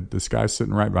 this guy's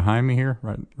sitting right behind me here,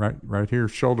 right here,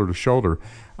 shoulder to shoulder.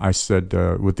 I said,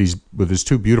 with his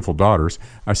 2 beautiful daughters,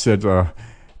 I said,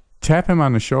 tap him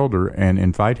on the shoulder and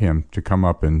invite him to come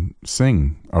up and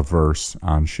sing a verse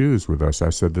on Shoes with us.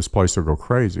 I said, this place will go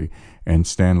crazy. And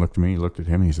Stan looked at me, he looked at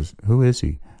him, and he says, who is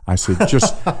he? I said,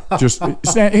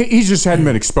 Stan, he just hadn't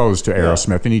been exposed to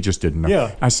Aerosmith, and he just didn't know.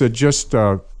 Yeah. I said, just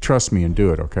trust me and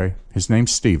do it, okay? His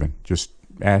name's Steven. Just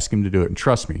ask him to do it, and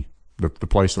trust me. the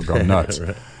place will go nuts.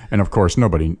 Right. And of course,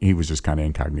 he was just kind of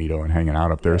incognito and hanging out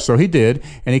up there. So he did,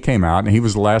 and he came out, and he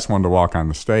was the last one to walk on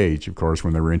the stage, of course,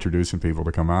 when they were introducing people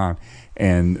to come on.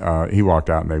 And he walked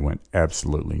out, and they went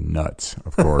absolutely nuts,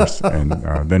 of course. And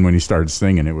then when he started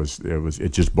singing, it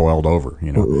just boiled over,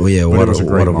 you know. Well, yeah, But what it was a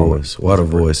great moment. voice. What a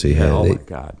voice he had. Oh, my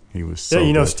God. He was so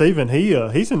Yeah, good. Stephen,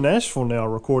 he's in Nashville now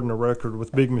recording a record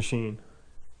with Big Machine.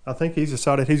 I think he's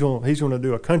decided he's going to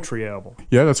do a country album.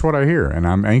 Yeah, that's what I hear, and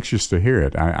I'm anxious to hear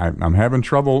it. I'm having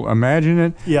trouble imagining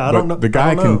it. Yeah, I but don't know. The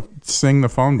guy I don't know. can sing the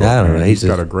phone book. I don't know. Man. He's He's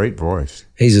got just- a great voice.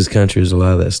 He's as country as a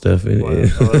lot of that stuff. Well,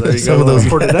 there you Some go. of those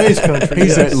For today's country.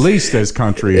 He's yes. at least as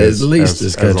country At as least as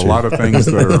as country. a lot of things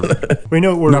that are. We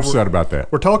know Enough said about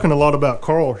that. We're talking a lot about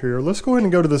Carl here. Let's go ahead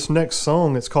and go to this next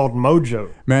song. It's called Mojo.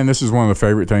 Man, this is one of the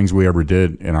favorite things we ever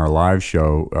did in our live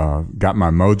show. Got my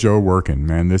mojo working,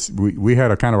 man. We had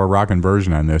a kind of a rockin'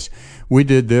 version on this. We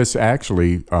did this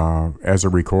actually as a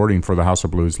recording for the House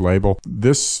of Blues label.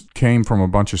 This came from a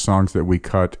bunch of songs that we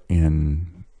cut in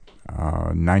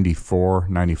 94,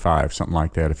 95, something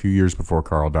like that, a few years before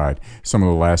Carl died. Some of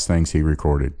the last things he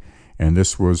recorded. And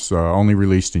this was only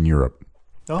released in Europe.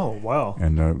 Oh, wow.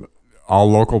 And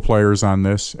all local players on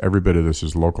this. Every bit of this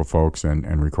is local folks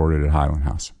and recorded at Highland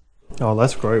House. Oh,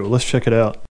 that's great. Well, let's check it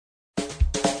out.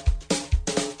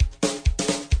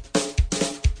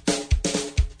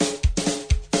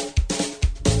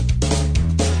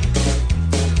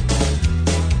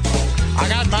 I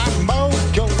got my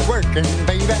mojo working,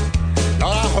 baby.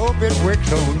 Lord, I hope it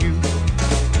works on you.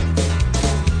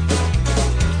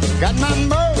 Got my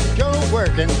mojo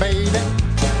working, baby.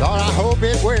 Lord, I hope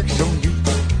it works on you.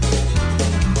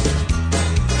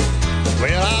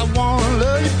 Well, I wanna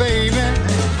love you, baby,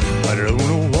 but I don't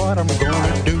know what I'm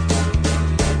gonna do.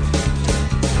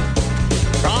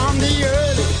 From the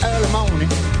early morning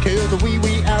till the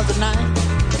wee hours of night,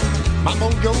 my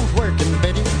mojo's working,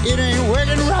 baby. It ain't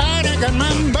working right. I got my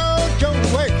mojo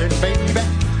working, baby.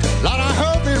 Lord, I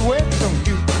hope it works on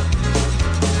you.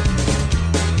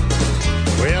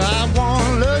 Well, I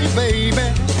wanna love you, baby,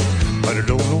 but I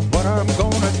don't know what I'm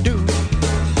gonna do.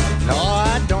 No,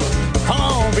 I don't. Come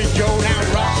on, Big Joe,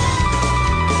 now rock.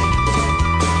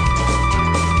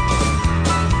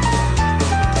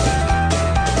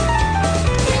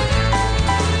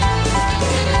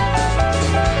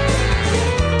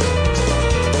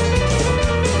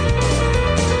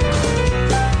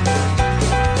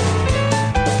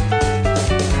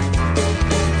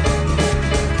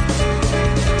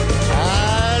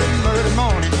 Early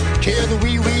morning till the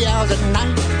wee hours at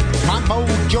night, my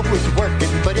mojo is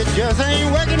working, but it just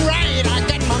ain't working right. I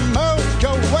got my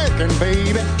mojo working,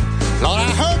 baby. Lord,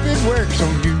 I hope it works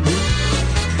on you.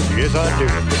 Yes, I do.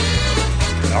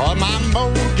 Lord, my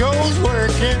mojo's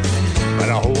working, but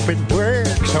I hope it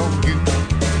works on you.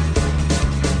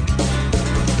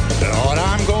 Lord,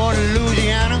 I'm going to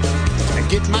Louisiana and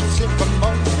get myself a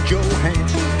mojo hand.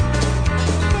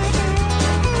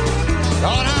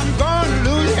 Lord, I'm going to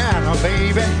Louisiana,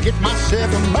 baby, get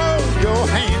myself a mojo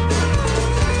hand.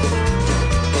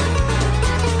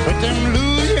 Put them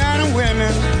Louisiana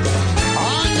women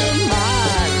under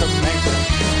my command.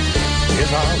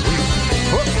 Yes, I will.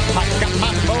 Oh, I got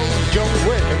my mojo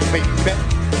working, baby.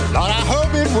 Lord, I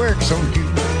hope it works on you.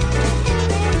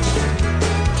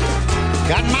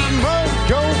 Got my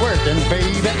mojo working,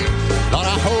 baby. Lord,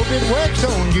 I hope it works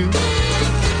on you.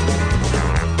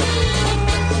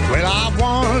 Well, I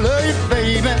wanna love you,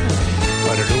 baby,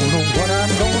 but I don't know what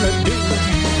I'm gonna do.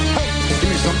 Hey, do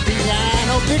some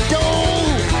piano, Big Joe.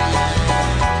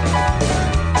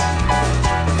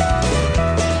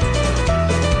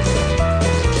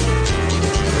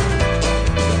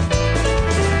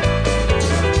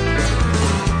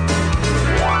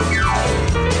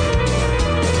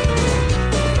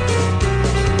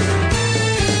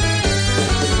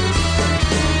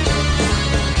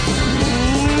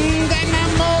 Got my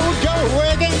mojo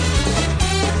working.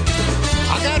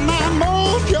 I got my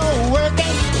mojo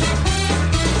working.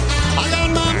 I got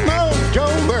my mojo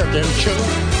working, sure.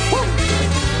 Woo.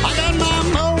 I got my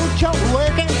mojo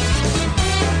working.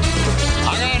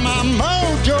 I got my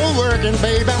mojo working,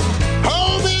 baby.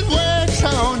 Hope it works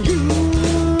on you.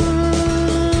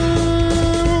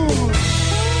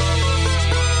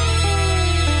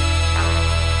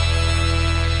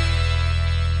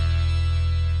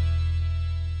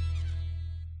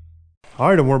 All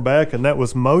right, and we're back, and that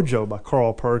was Mojo by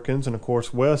Carl Perkins, and of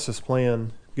course Wes is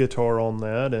playing guitar on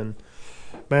that. And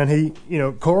man,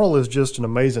 Carl is just an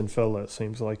amazing fella. It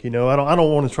seems like, I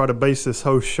don't want to try to base this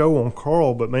whole show on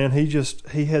Carl, but man,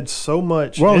 he had so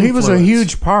much. Well, he was a influence.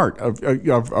 huge part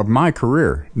of my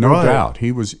career, no Right. doubt.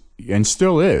 He was and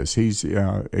still is. He's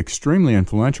extremely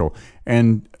influential,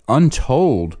 and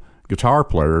untold guitar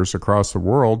players across the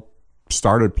world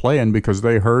started playing because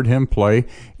they heard him play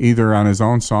either on his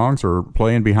own songs or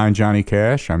playing behind Johnny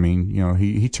Cash. I mean, you know,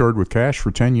 he toured with Cash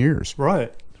for 10 years.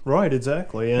 Right,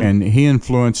 exactly. And he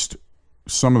influenced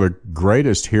some of the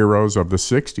greatest heroes of the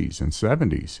 60s and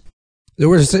 70s.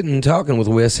 We're sitting talking with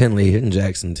Wes Henley in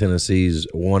Jackson, Tennessee's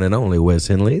one and only Wes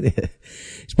Henley.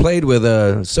 He's played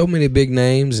with so many big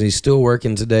names, and he's still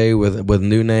working today with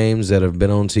new names that have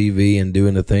been on TV and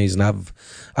doing the things. And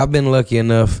I've been lucky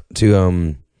enough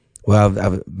to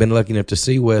I've been lucky enough to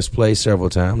see Wes play several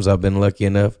times. I've been lucky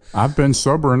enough. I've been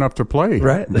sober enough to play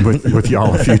with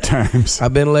y'all a few times.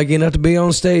 I've been lucky enough to be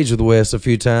on stage with Wes a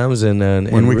few times, and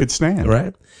when we could stand,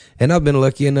 right. And I've been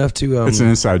lucky enough to. It's an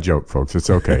inside joke, folks. It's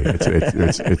okay.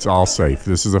 It's all safe.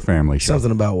 This is a family show.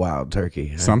 Something about wild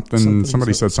turkey.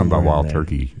 Somebody said something about wild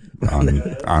turkey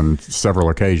on several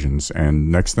occasions,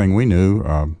 and next thing we knew,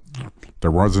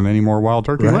 there wasn't any more wild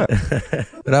turkey left.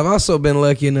 But I've also been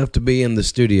lucky enough to be in the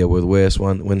studio with Wes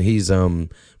when he's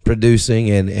producing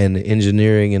and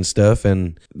engineering and stuff.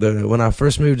 And when I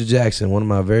first moved to Jackson, one of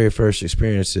my very first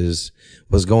experiences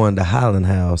was going to Highland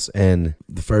House, and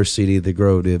the first CD The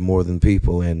Grove did, More Than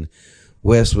People, and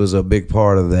Wes was a big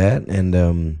part of that.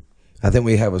 And I think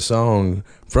we have a song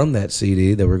from that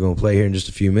CD that we're going to play here in just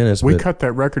a few minutes. We cut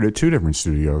that record at two different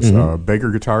studios,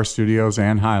 Baker Guitar Studios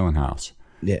and Highland House.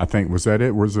 Yeah. I think, was that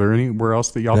it? Was there anywhere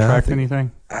else that y'all tracked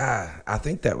anything? I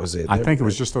think that was it. I think it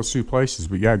was just those two places.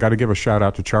 But yeah, I got to give a shout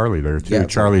out to Charlie there too. Yeah,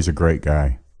 Charlie's a great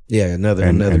guy. Yeah,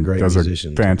 another great does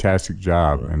musician. A fantastic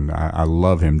job, and I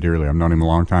love him dearly. I've known him a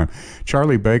long time.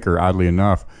 Charlie Baker, oddly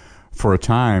enough, for a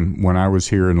time when I was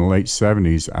here in the late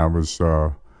 70s, I was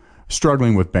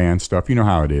struggling with band stuff. You know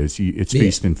how it is. It's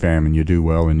feast and famine. You do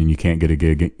well, and then you can't get a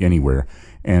gig anywhere.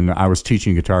 And I was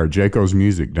teaching guitar at Jayco's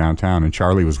Music downtown, and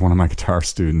Charlie was one of my guitar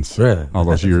students all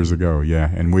those years ago.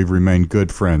 Yeah, and we've remained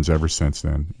good friends ever since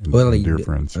then. Dear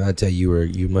friends. I tell you,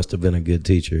 you must have been a good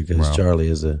teacher, because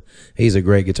Charlie he's a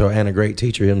great guitar and a great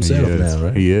teacher himself now,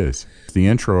 right? He is. The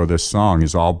intro of this song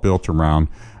is all built around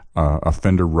a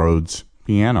Fender Rhodes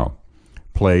piano,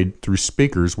 played through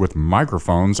speakers with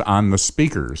microphones on the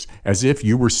speakers, as if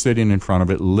you were sitting in front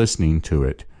of it listening to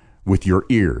it with your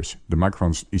ears. The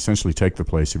microphones essentially take the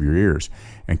place of your ears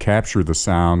and capture the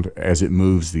sound as it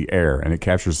moves the air, and it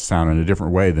captures the sound in a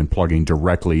different way than plugging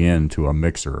directly into a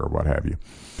mixer or what have you.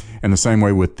 And the same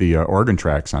way with the organ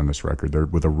tracks on this record. They're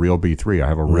with a real B3. I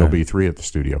have a real B3 at the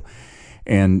studio.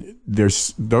 And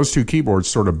there's those two keyboards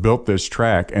sort of built this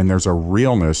track, and there's a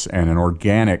realness and an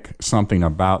organic something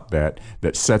about that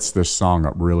sets this song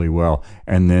up really well.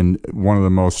 And then one of the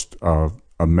most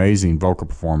amazing vocal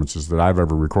performances that I've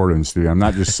ever recorded in the studio. I'm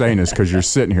not just saying this because you're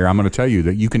sitting here. I'm going to tell you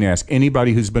that you can ask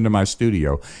anybody who's been to my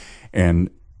studio and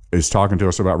is talking to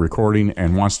us about recording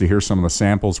and wants to hear some of the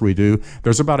samples we do.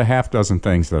 There's about a half dozen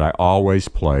things that I always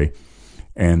play,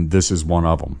 and this is one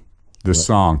of them. This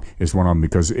song is one of them,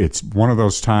 because it's one of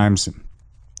those times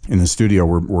in the studio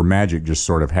where magic just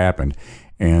sort of happened.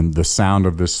 And the sound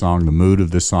of this song, the mood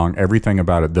of this song, everything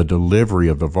about it, the delivery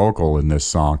of the vocal in this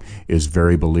song is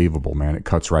very believable, man. It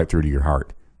cuts right through to your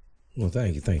heart. Well,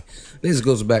 thank you. This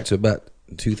goes back to about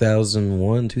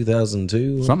 2001,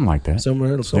 2002, something like that.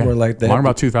 Somewhere like that. Around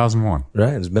about 2001.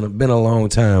 Right. It's been a long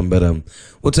time, but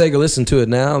we'll take a listen to it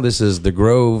now. This is The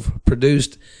Grove,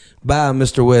 produced by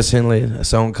Mr. Wes Henley, a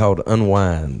song called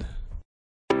Unwind.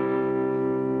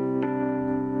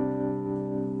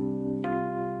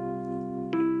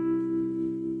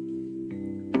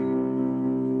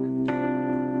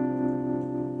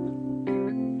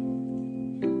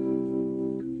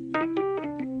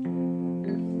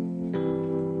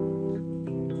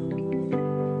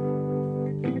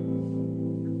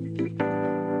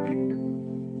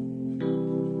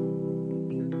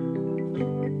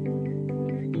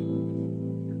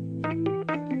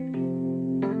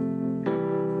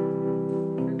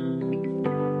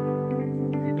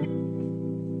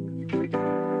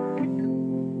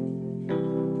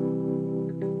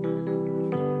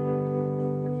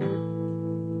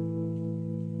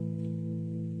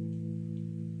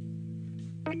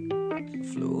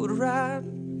 Float right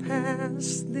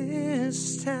past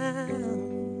this town,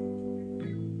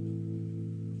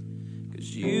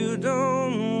 'cause you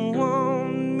don't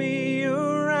want me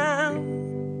around.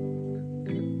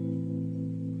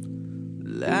 The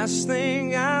last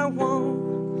thing I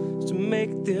want is to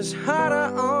make this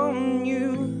harder on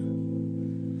you.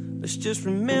 Let's just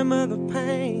remember the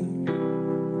pain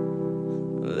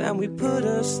that we put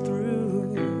us through.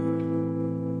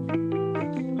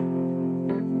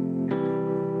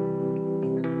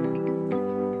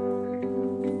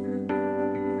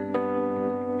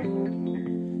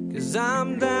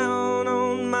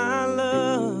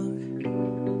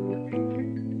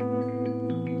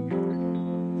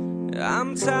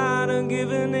 I'm tired of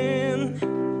giving in.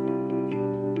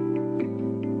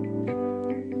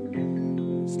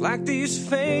 It's like these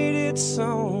faded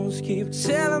songs keep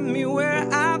telling me where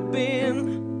I've been,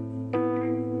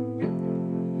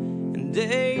 and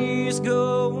days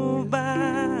go by.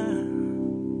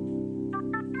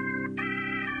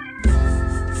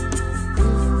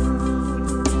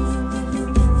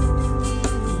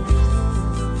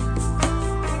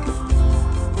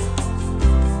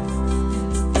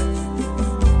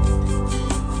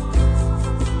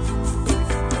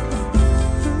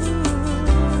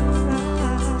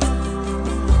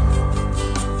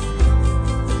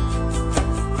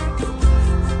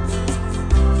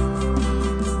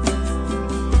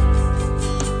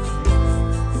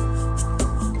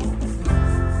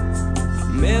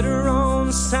 Met her on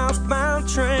the southbound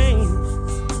train.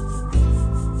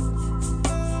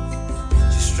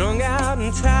 She's strung out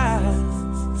and tired,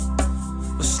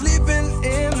 was sleeping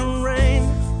in the rain.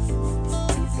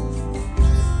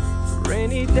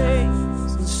 Rainy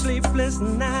days and sleepless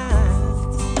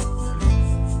nights,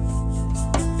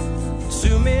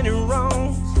 too many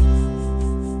wrongs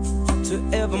to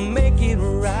ever make it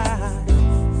right.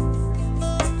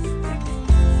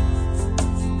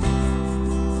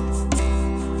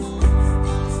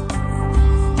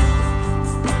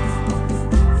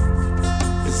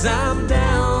 'Cause I'm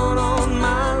down on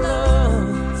my luck.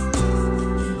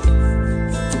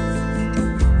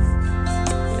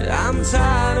 I'm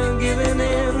tired of giving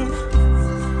in.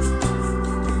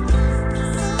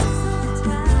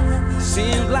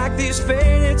 Seems like these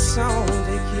faded songs,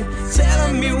 they keep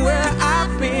telling me where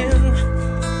I've been,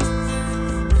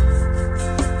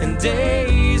 and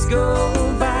days go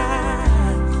by.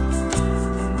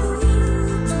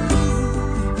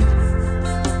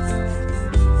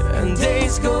 And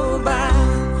days go by,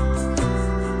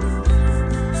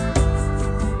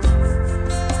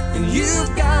 and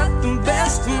you've got the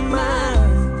best of mine.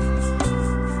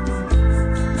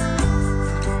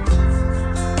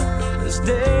 As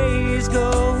days go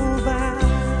by.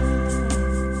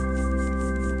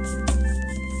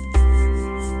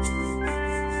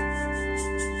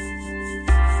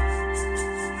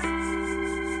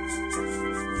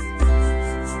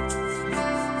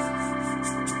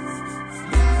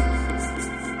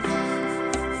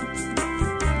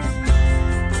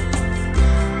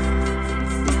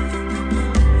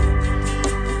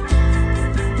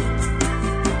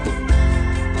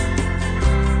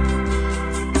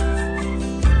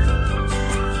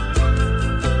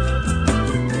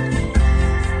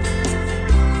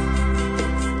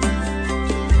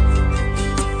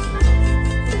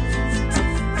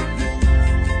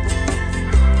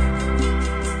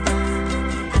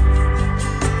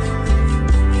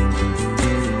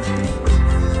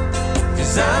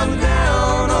 I'm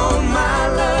down on my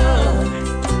luck.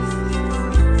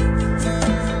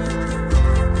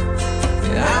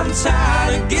 I'm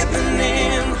tired of giving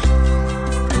in.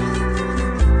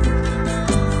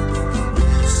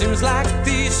 Seems like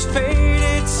these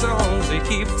faded songs, they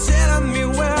keep telling me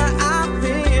where I've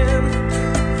been,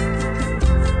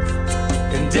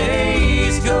 and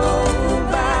days go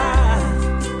by.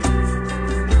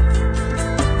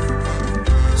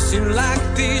 Seems like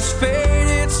these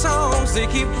faded songs, they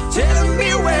keep telling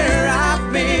me where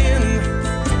I've been.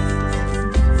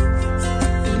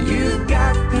 You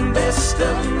got the best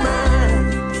of mine,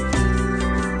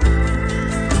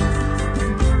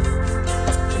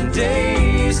 and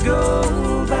days go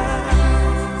by.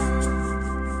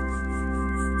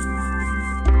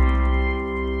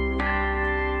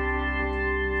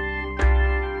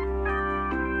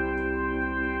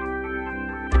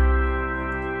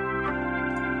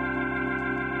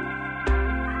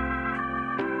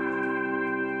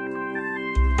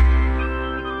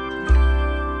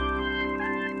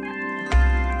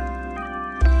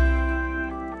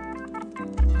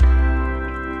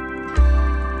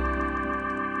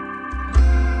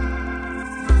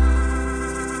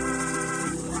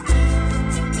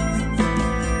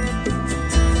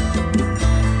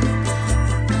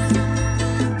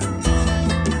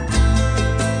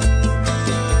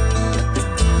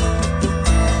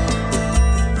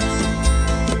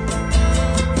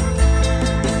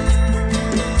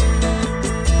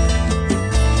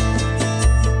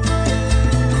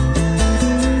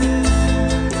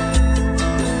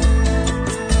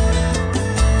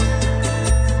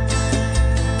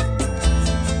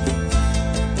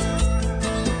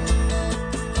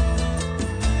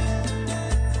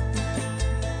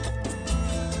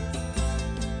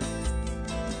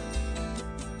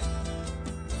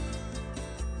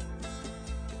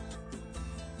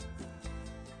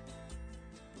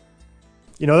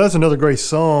 That's another great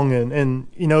song, and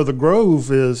the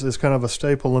Grove is kind of a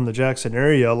staple in the Jackson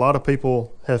area. A lot of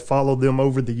people have followed them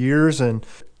over the years, and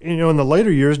in the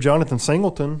later years, Jonathan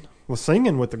Singleton was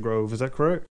singing with the Grove. Is that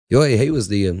correct? Yeah, he was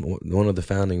the one of the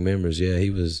founding members. Yeah,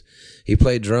 he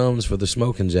played drums for the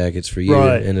Smoking Jackets for years,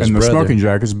 Right. and his And the brother. Smoking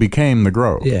Jackets became the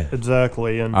Grove. Yeah,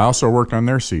 Exactly. And I also worked on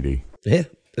their CD. yeah,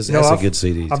 that's a I've- good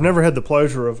CD. I've never had the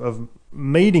pleasure of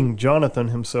meeting Jonathan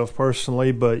himself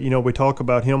personally, but we talk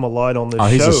about him a lot on this Oh,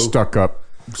 he's show. a stuck-up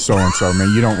so-and-so,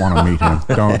 man. You don't want to meet him.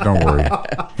 Don't worry.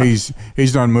 He's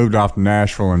done moved off to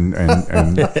Nashville,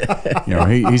 and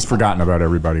he's forgotten about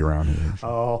everybody around here.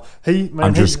 Oh,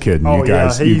 I'm just kidding. Oh,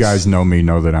 You guys know me,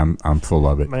 know that I'm full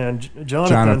of it. Man,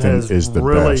 Jonathan has is the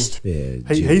really, best.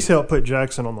 Yeah, He's helped put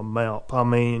Jackson on the map. I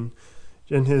mean,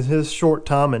 in his short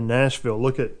time in Nashville,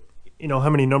 look at how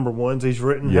many number ones he's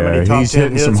written. how Yeah, many top he's 10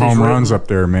 hitting hits some he's home written. runs up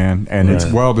there, man, and it's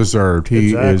Right. well deserved. He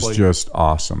Exactly. is just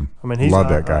awesome. I mean, he's love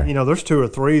that guy. there's 2 or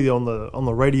 3 on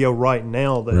the radio right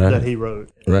now that, Right. that he wrote.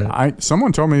 right.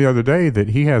 Someone told me the other day that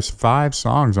he has 5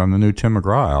 songs on the new Tim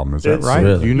McGraw album. Is that It's- right?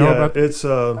 Really? Do you know Yeah, about? it's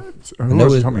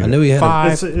I knew he had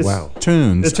 5 It's- wow.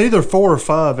 tunes. It's either 4 or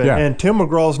 5, and, Yeah. and Tim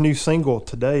McGraw's new single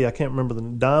today, I can't remember the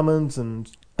Diamonds and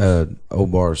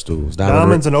Old bar stools,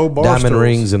 Diamonds and Old Bar diamond Stools.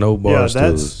 rings and old bar yeah,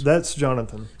 stools. that's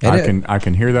Jonathan. And I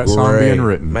can hear that song great. being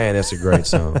written. Man, that's a great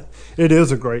song. It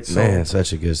is a great song. Man,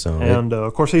 such a good song. And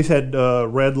of course, he's had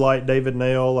Red Light, David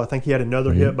Nail. I think he had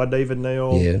another hit by David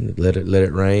Nail. yeah, let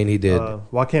it rain. He did.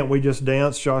 Why Can't We Just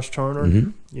Dance, Josh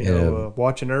Turner.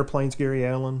 Watching Airplanes, Gary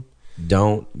Allen.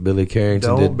 Don't Billy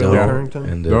Carrington Don't, did Billy don't. Carrington.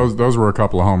 And Those were a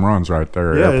couple of home runs right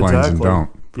there. Yeah, Airplanes exactly. and Don't.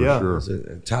 For Yeah. sure. is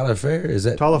it Tyler Fair? Is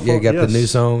that Tyler yeah? Fair, Got yes. the new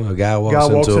song. A guy walks,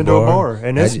 Guy walks into a bar,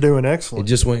 and it's That- doing It excellent.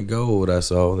 just went gold. I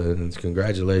saw that. And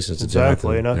congratulations to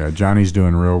Exactly. Jonathan. And Yeah, Johnny's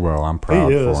doing real well. I'm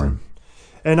proud He is. for him.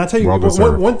 And I tell you, Well one,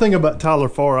 deserved. one thing about Tyler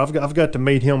Farr, I've got to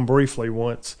meet him briefly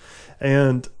once,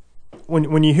 and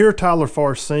when you hear Tyler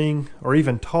Farr sing or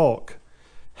even talk,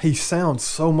 he sounds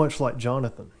so much like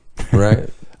Jonathan. Right.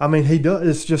 I mean, he does.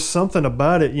 It's just something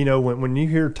about it, when you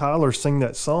hear Tyler sing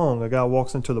that song, a guy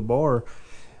walks into the bar.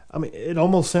 I mean, it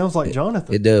almost sounds like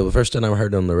Jonathan. It does. The first time I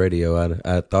heard it on the radio,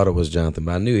 I thought it was Jonathan,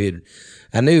 but I knew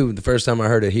the first time I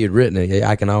heard it, he had written it.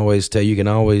 I can always tell. You can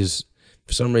always,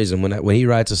 for some reason, when he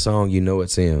writes a song,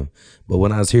 it's him. But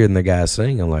when I was hearing the guy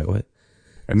sing, I'm like, what?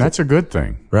 And that's a good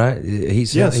thing. Right?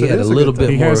 Yes, he it had a is a little good bit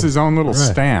thing. He more. has his own little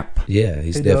Right. stamp. Yeah,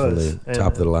 he's He definitely does.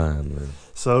 top of the line. Man.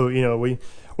 So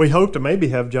we hope to maybe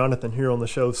have Jonathan here on the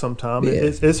show sometime. Yeah.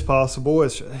 It's possible.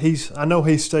 I know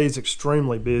he stays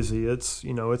extremely busy. It's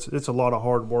a lot of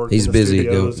hard work. He's in the busy.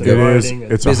 studios Go- and It is. writing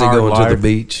and- It's a Busy hard going life. to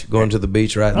the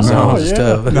beach, writing Oh, songs and yeah.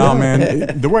 stuff. No,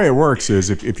 man. The way it works is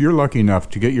if you're lucky enough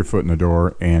to get your foot in the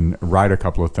door and write a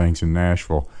couple of things in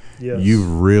Nashville, Yes.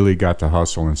 you've really got to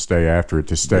hustle and stay after it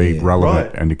to stay Yeah.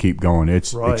 relevant Right. and to keep going.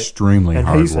 It's Right. extremely and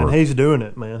hard he's work. and he's doing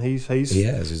it, man. He's He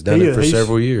has. He's done it for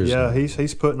several years Yeah, now.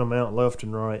 he's putting them out left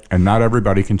and right. And not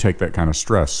everybody can take that kind of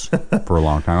stress for a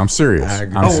long time. I'm serious. I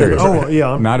agree. I'm serious. Oh,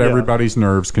 yeah. Not yeah. everybody's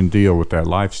nerves can deal with that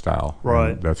lifestyle. And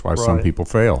Right. that's why some Right. people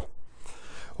fail.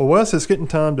 Well, Wes, it's getting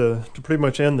time to pretty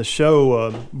much end the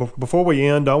show. Before we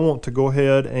end, I want to go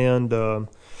ahead and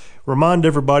remind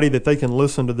everybody that they can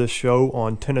listen to this show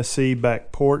on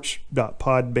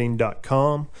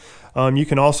TennesseeBackPorch.podbean.com. You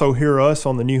can also hear us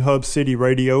on the New Hub City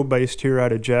Radio based here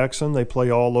out of Jackson. They play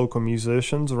all local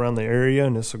musicians around the area,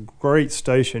 and it's a great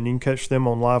station. You can catch them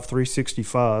on Live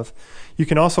 365. You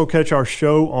can also catch our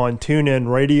show on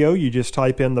TuneIn Radio. You just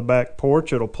type in The Back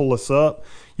Porch. It'll pull us up.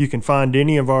 You can find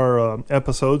any of our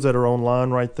episodes that are online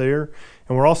right there.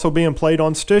 And we're also being played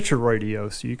on Stitcher Radio,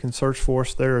 so you can search for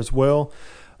us there as well.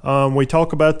 We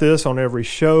talk about this on every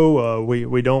show.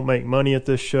 We don't make money at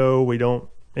this show. We don't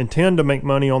intend to make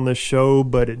money on this show,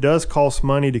 but it does cost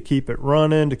money to keep it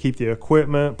running, to keep the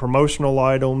equipment, promotional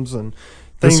items, and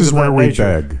things This is of where that we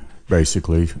nature. beg,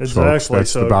 basically. Folks. Exactly,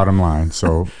 That's so- the bottom line.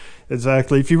 So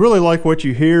Exactly. If you really like what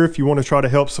you hear, if you want to try to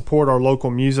help support our local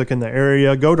music in the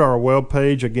area, go to our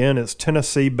webpage. Again, it's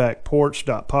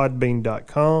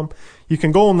TennesseeBackPorch.podbean.com. You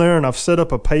can go on there, and I've set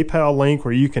up a PayPal link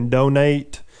where you can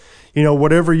donate,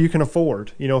 whatever you can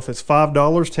afford. If it's $5,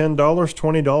 $10,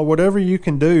 $20, whatever you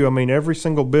can do. I mean, every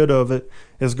single bit of it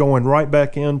is going right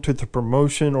back into the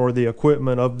promotion or the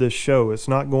equipment of this show. It's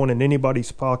not going in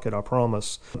anybody's pocket, I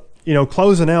promise.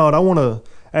 Closing out, I want to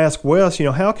ask Wes,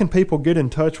 how can people get in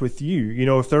touch with you?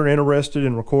 If they're interested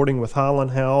in recording with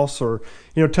Highland House, or,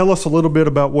 tell us a little bit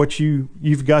about what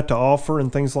you've got to offer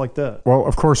and things like that. Well,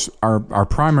 of course, our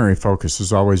primary focus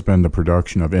has always been the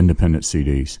production of independent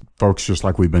CDs. Folks just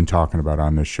like we've been talking about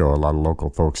on this show, a lot of local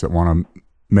folks that want to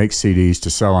make CDs to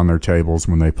sell on their tables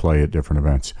when they play at different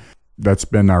events. that's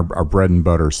been our bread and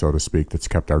butter, so to speak, that's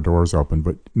kept our doors open.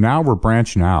 But now we're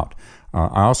branching out.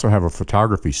 I also have a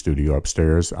photography studio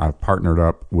upstairs. I've partnered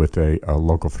up with a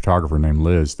local photographer named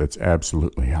Liz that's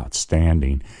absolutely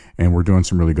outstanding, and we're doing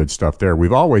some really good stuff there.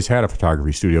 We've always had a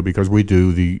photography studio because we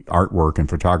do the artwork and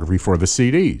photography for the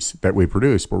CDs that we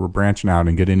produce, but we're branching out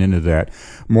and getting into that,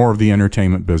 more of the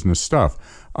entertainment business stuff.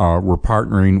 We're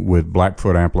partnering with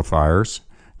Blackfoot Amplifiers.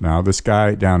 Now, this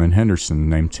guy down in Henderson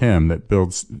named Tim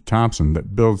Thompson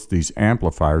that builds these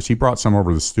amplifiers, he brought some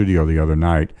over to the studio the other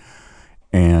night.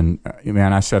 And,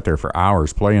 man, I sat there for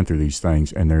hours playing through these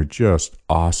things, and they're just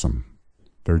awesome.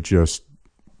 They're just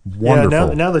wonderful.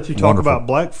 Yeah, now that you talk about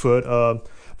Blackfoot,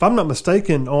 if I'm not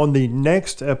mistaken, on the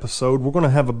next episode, we're going to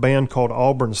have a band called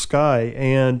Auburn Sky.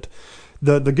 And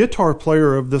the guitar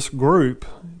player of this group,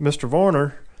 Mr.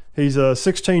 Varner, he's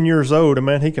 16 years old, and,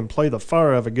 man, he can play the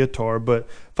fire out of a guitar. But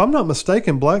if I'm not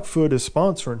mistaken, Blackfoot is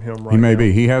sponsoring him right now. He may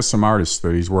be. He has some artists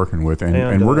that he's working with,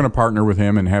 and we're going to partner with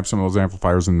him and have some of those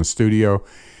amplifiers in the studio.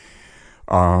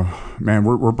 Man,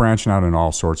 we're branching out in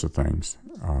all sorts of things.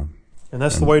 And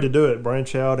that's the way to do it.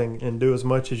 Branch out and do as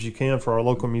much as you can for our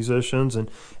local musicians and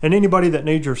anybody that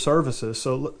needs your services.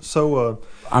 So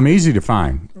I'm easy to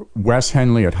find. Wes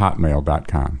Henley at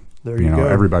hotmail.com. There you go.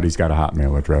 Everybody's got a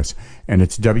Hotmail address, and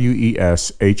it's WESHENLEY.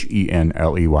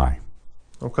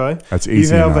 Okay. That's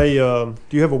easy. Do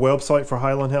you have a website for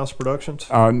Highland House Productions?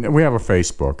 We have a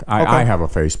Facebook. I have a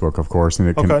Facebook, of course, and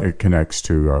it connects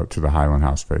to the Highland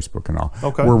House Facebook and all.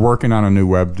 Okay. We're working on a new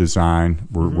web design.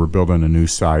 We're building a new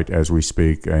site as we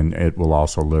speak, and it will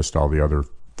also list all the other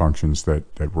functions that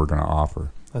we're going to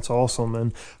offer. That's awesome,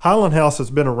 man. Highland House has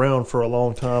been around for a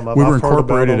long time. We were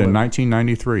incorporated in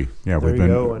 1993. Yeah, we've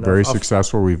been very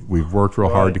successful. We've worked real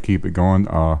hard to keep it going.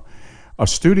 A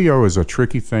studio is a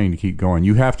tricky thing to keep going.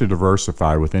 You have to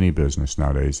diversify with any business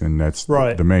nowadays, and that's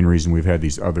the main reason we've had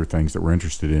these other things that we're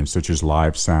interested in, such as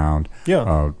live sound,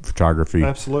 photography,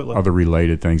 absolutely, other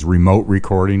related things. Remote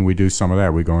recording, we do some of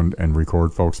that. We go and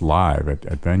record folks live at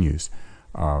venues.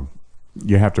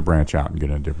 You have to branch out and get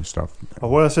into different stuff.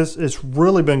 Wes, it's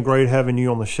really been great having you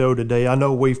on the show today. I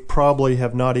know we probably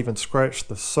have not even scratched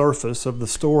the surface of the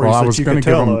stories that you could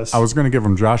tell us. I was going to give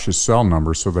them Josh's cell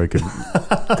number so they could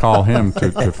call him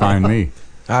to find me.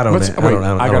 I got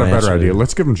a better idea.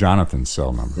 Let's give them Jonathan's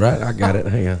cell number. Right, I got it.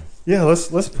 Hang on. Yeah, let's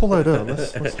pull that up.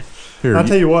 Here, I'll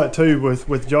tell you what, too,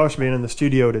 with Josh being in the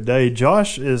studio today,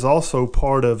 Josh is also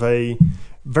part of a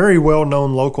very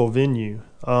well-known local venue.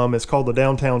 It's called the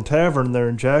Downtown Tavern there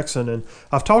in Jackson, and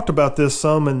I've talked about this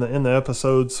some in the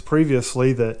episodes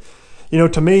previously. That,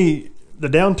 to me, the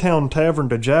Downtown Tavern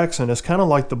to Jackson is kind of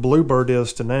like the Bluebird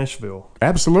is to Nashville.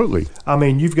 Absolutely. I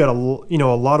mean, you've got a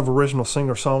lot of original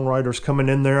singer songwriters coming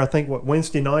in there. I think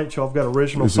Wednesday night y'all have got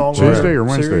original songwriters. Tuesday or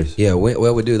Wednesday? Series? Yeah,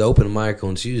 we do the open mic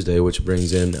on Tuesday, which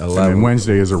brings in a lot. And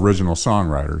Wednesday is original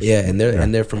songwriters. Yeah, and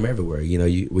they're from everywhere.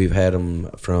 We've had them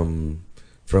from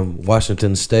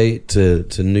Washington State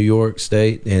to New York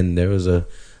State, and there was a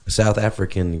South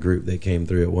African group that came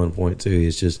through at one point too.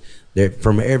 It's just they're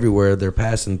from everywhere. They're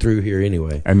passing through here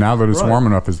anyway. And now that it's warm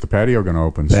enough, is the patio going to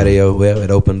open? Patio,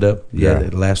 it opened up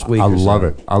last week. I love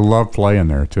it. I love playing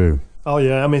there too. Oh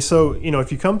yeah, I mean, so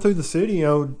if you come through the city,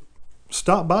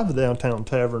 stop by the Downtown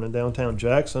Tavern in downtown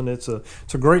Jackson. It's a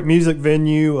great music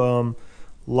venue. A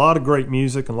lot of great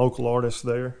music and local artists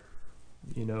there.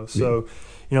 So.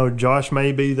 Josh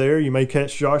may be there. You may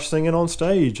catch Josh singing on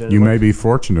stage. And you may be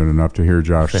fortunate enough to hear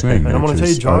Josh sing. And I'm going to tell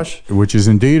you, Josh. Which is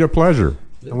indeed a pleasure.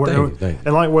 And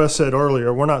like Wes said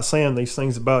earlier, we're not saying these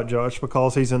things about Josh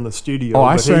because he's in the studio. Oh,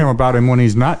 I say them about him when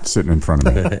he's not sitting in front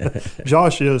of me.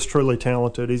 Josh is truly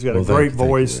talented. He's got a great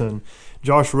voice, and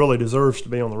Josh really deserves to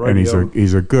be on the radio. And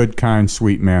he's a good, kind,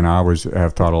 sweet man. I always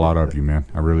have thought a lot of you, man.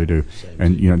 I really do.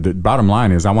 And the bottom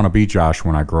line is, I want to be Josh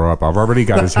when I grow up. I've already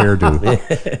got his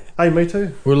hairdo. Hey, me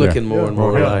too. We're looking more and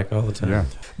more alike all the time. Yeah.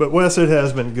 But Wes, it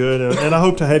has been good, and I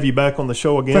hope to have you back on the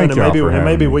show again. Thank you and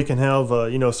maybe we can have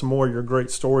some more of your great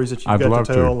stories that you've got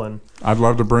to tell. And I'd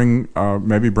love to bring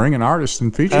an artist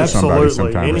and feature somebody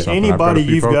sometime. Anybody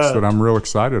you've got that I'm real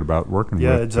excited about working with.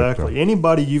 Yeah, exactly.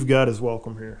 Anybody you've got is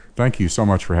welcome here. Thank you so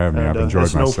much for having me. I've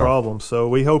enjoyed myself. No problem. So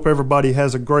we hope everybody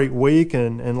has a great week,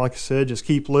 and like I said, just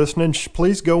keep listening.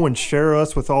 Please go and share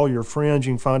us with all your friends.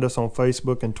 You can find us on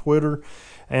Facebook and Twitter.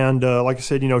 And like I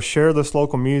said, share this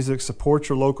local music, support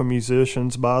your local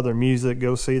musicians, buy their music,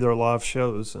 go see their live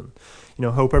shows, and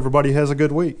hope everybody has a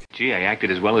good week. Gee, I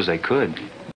acted as well as I could.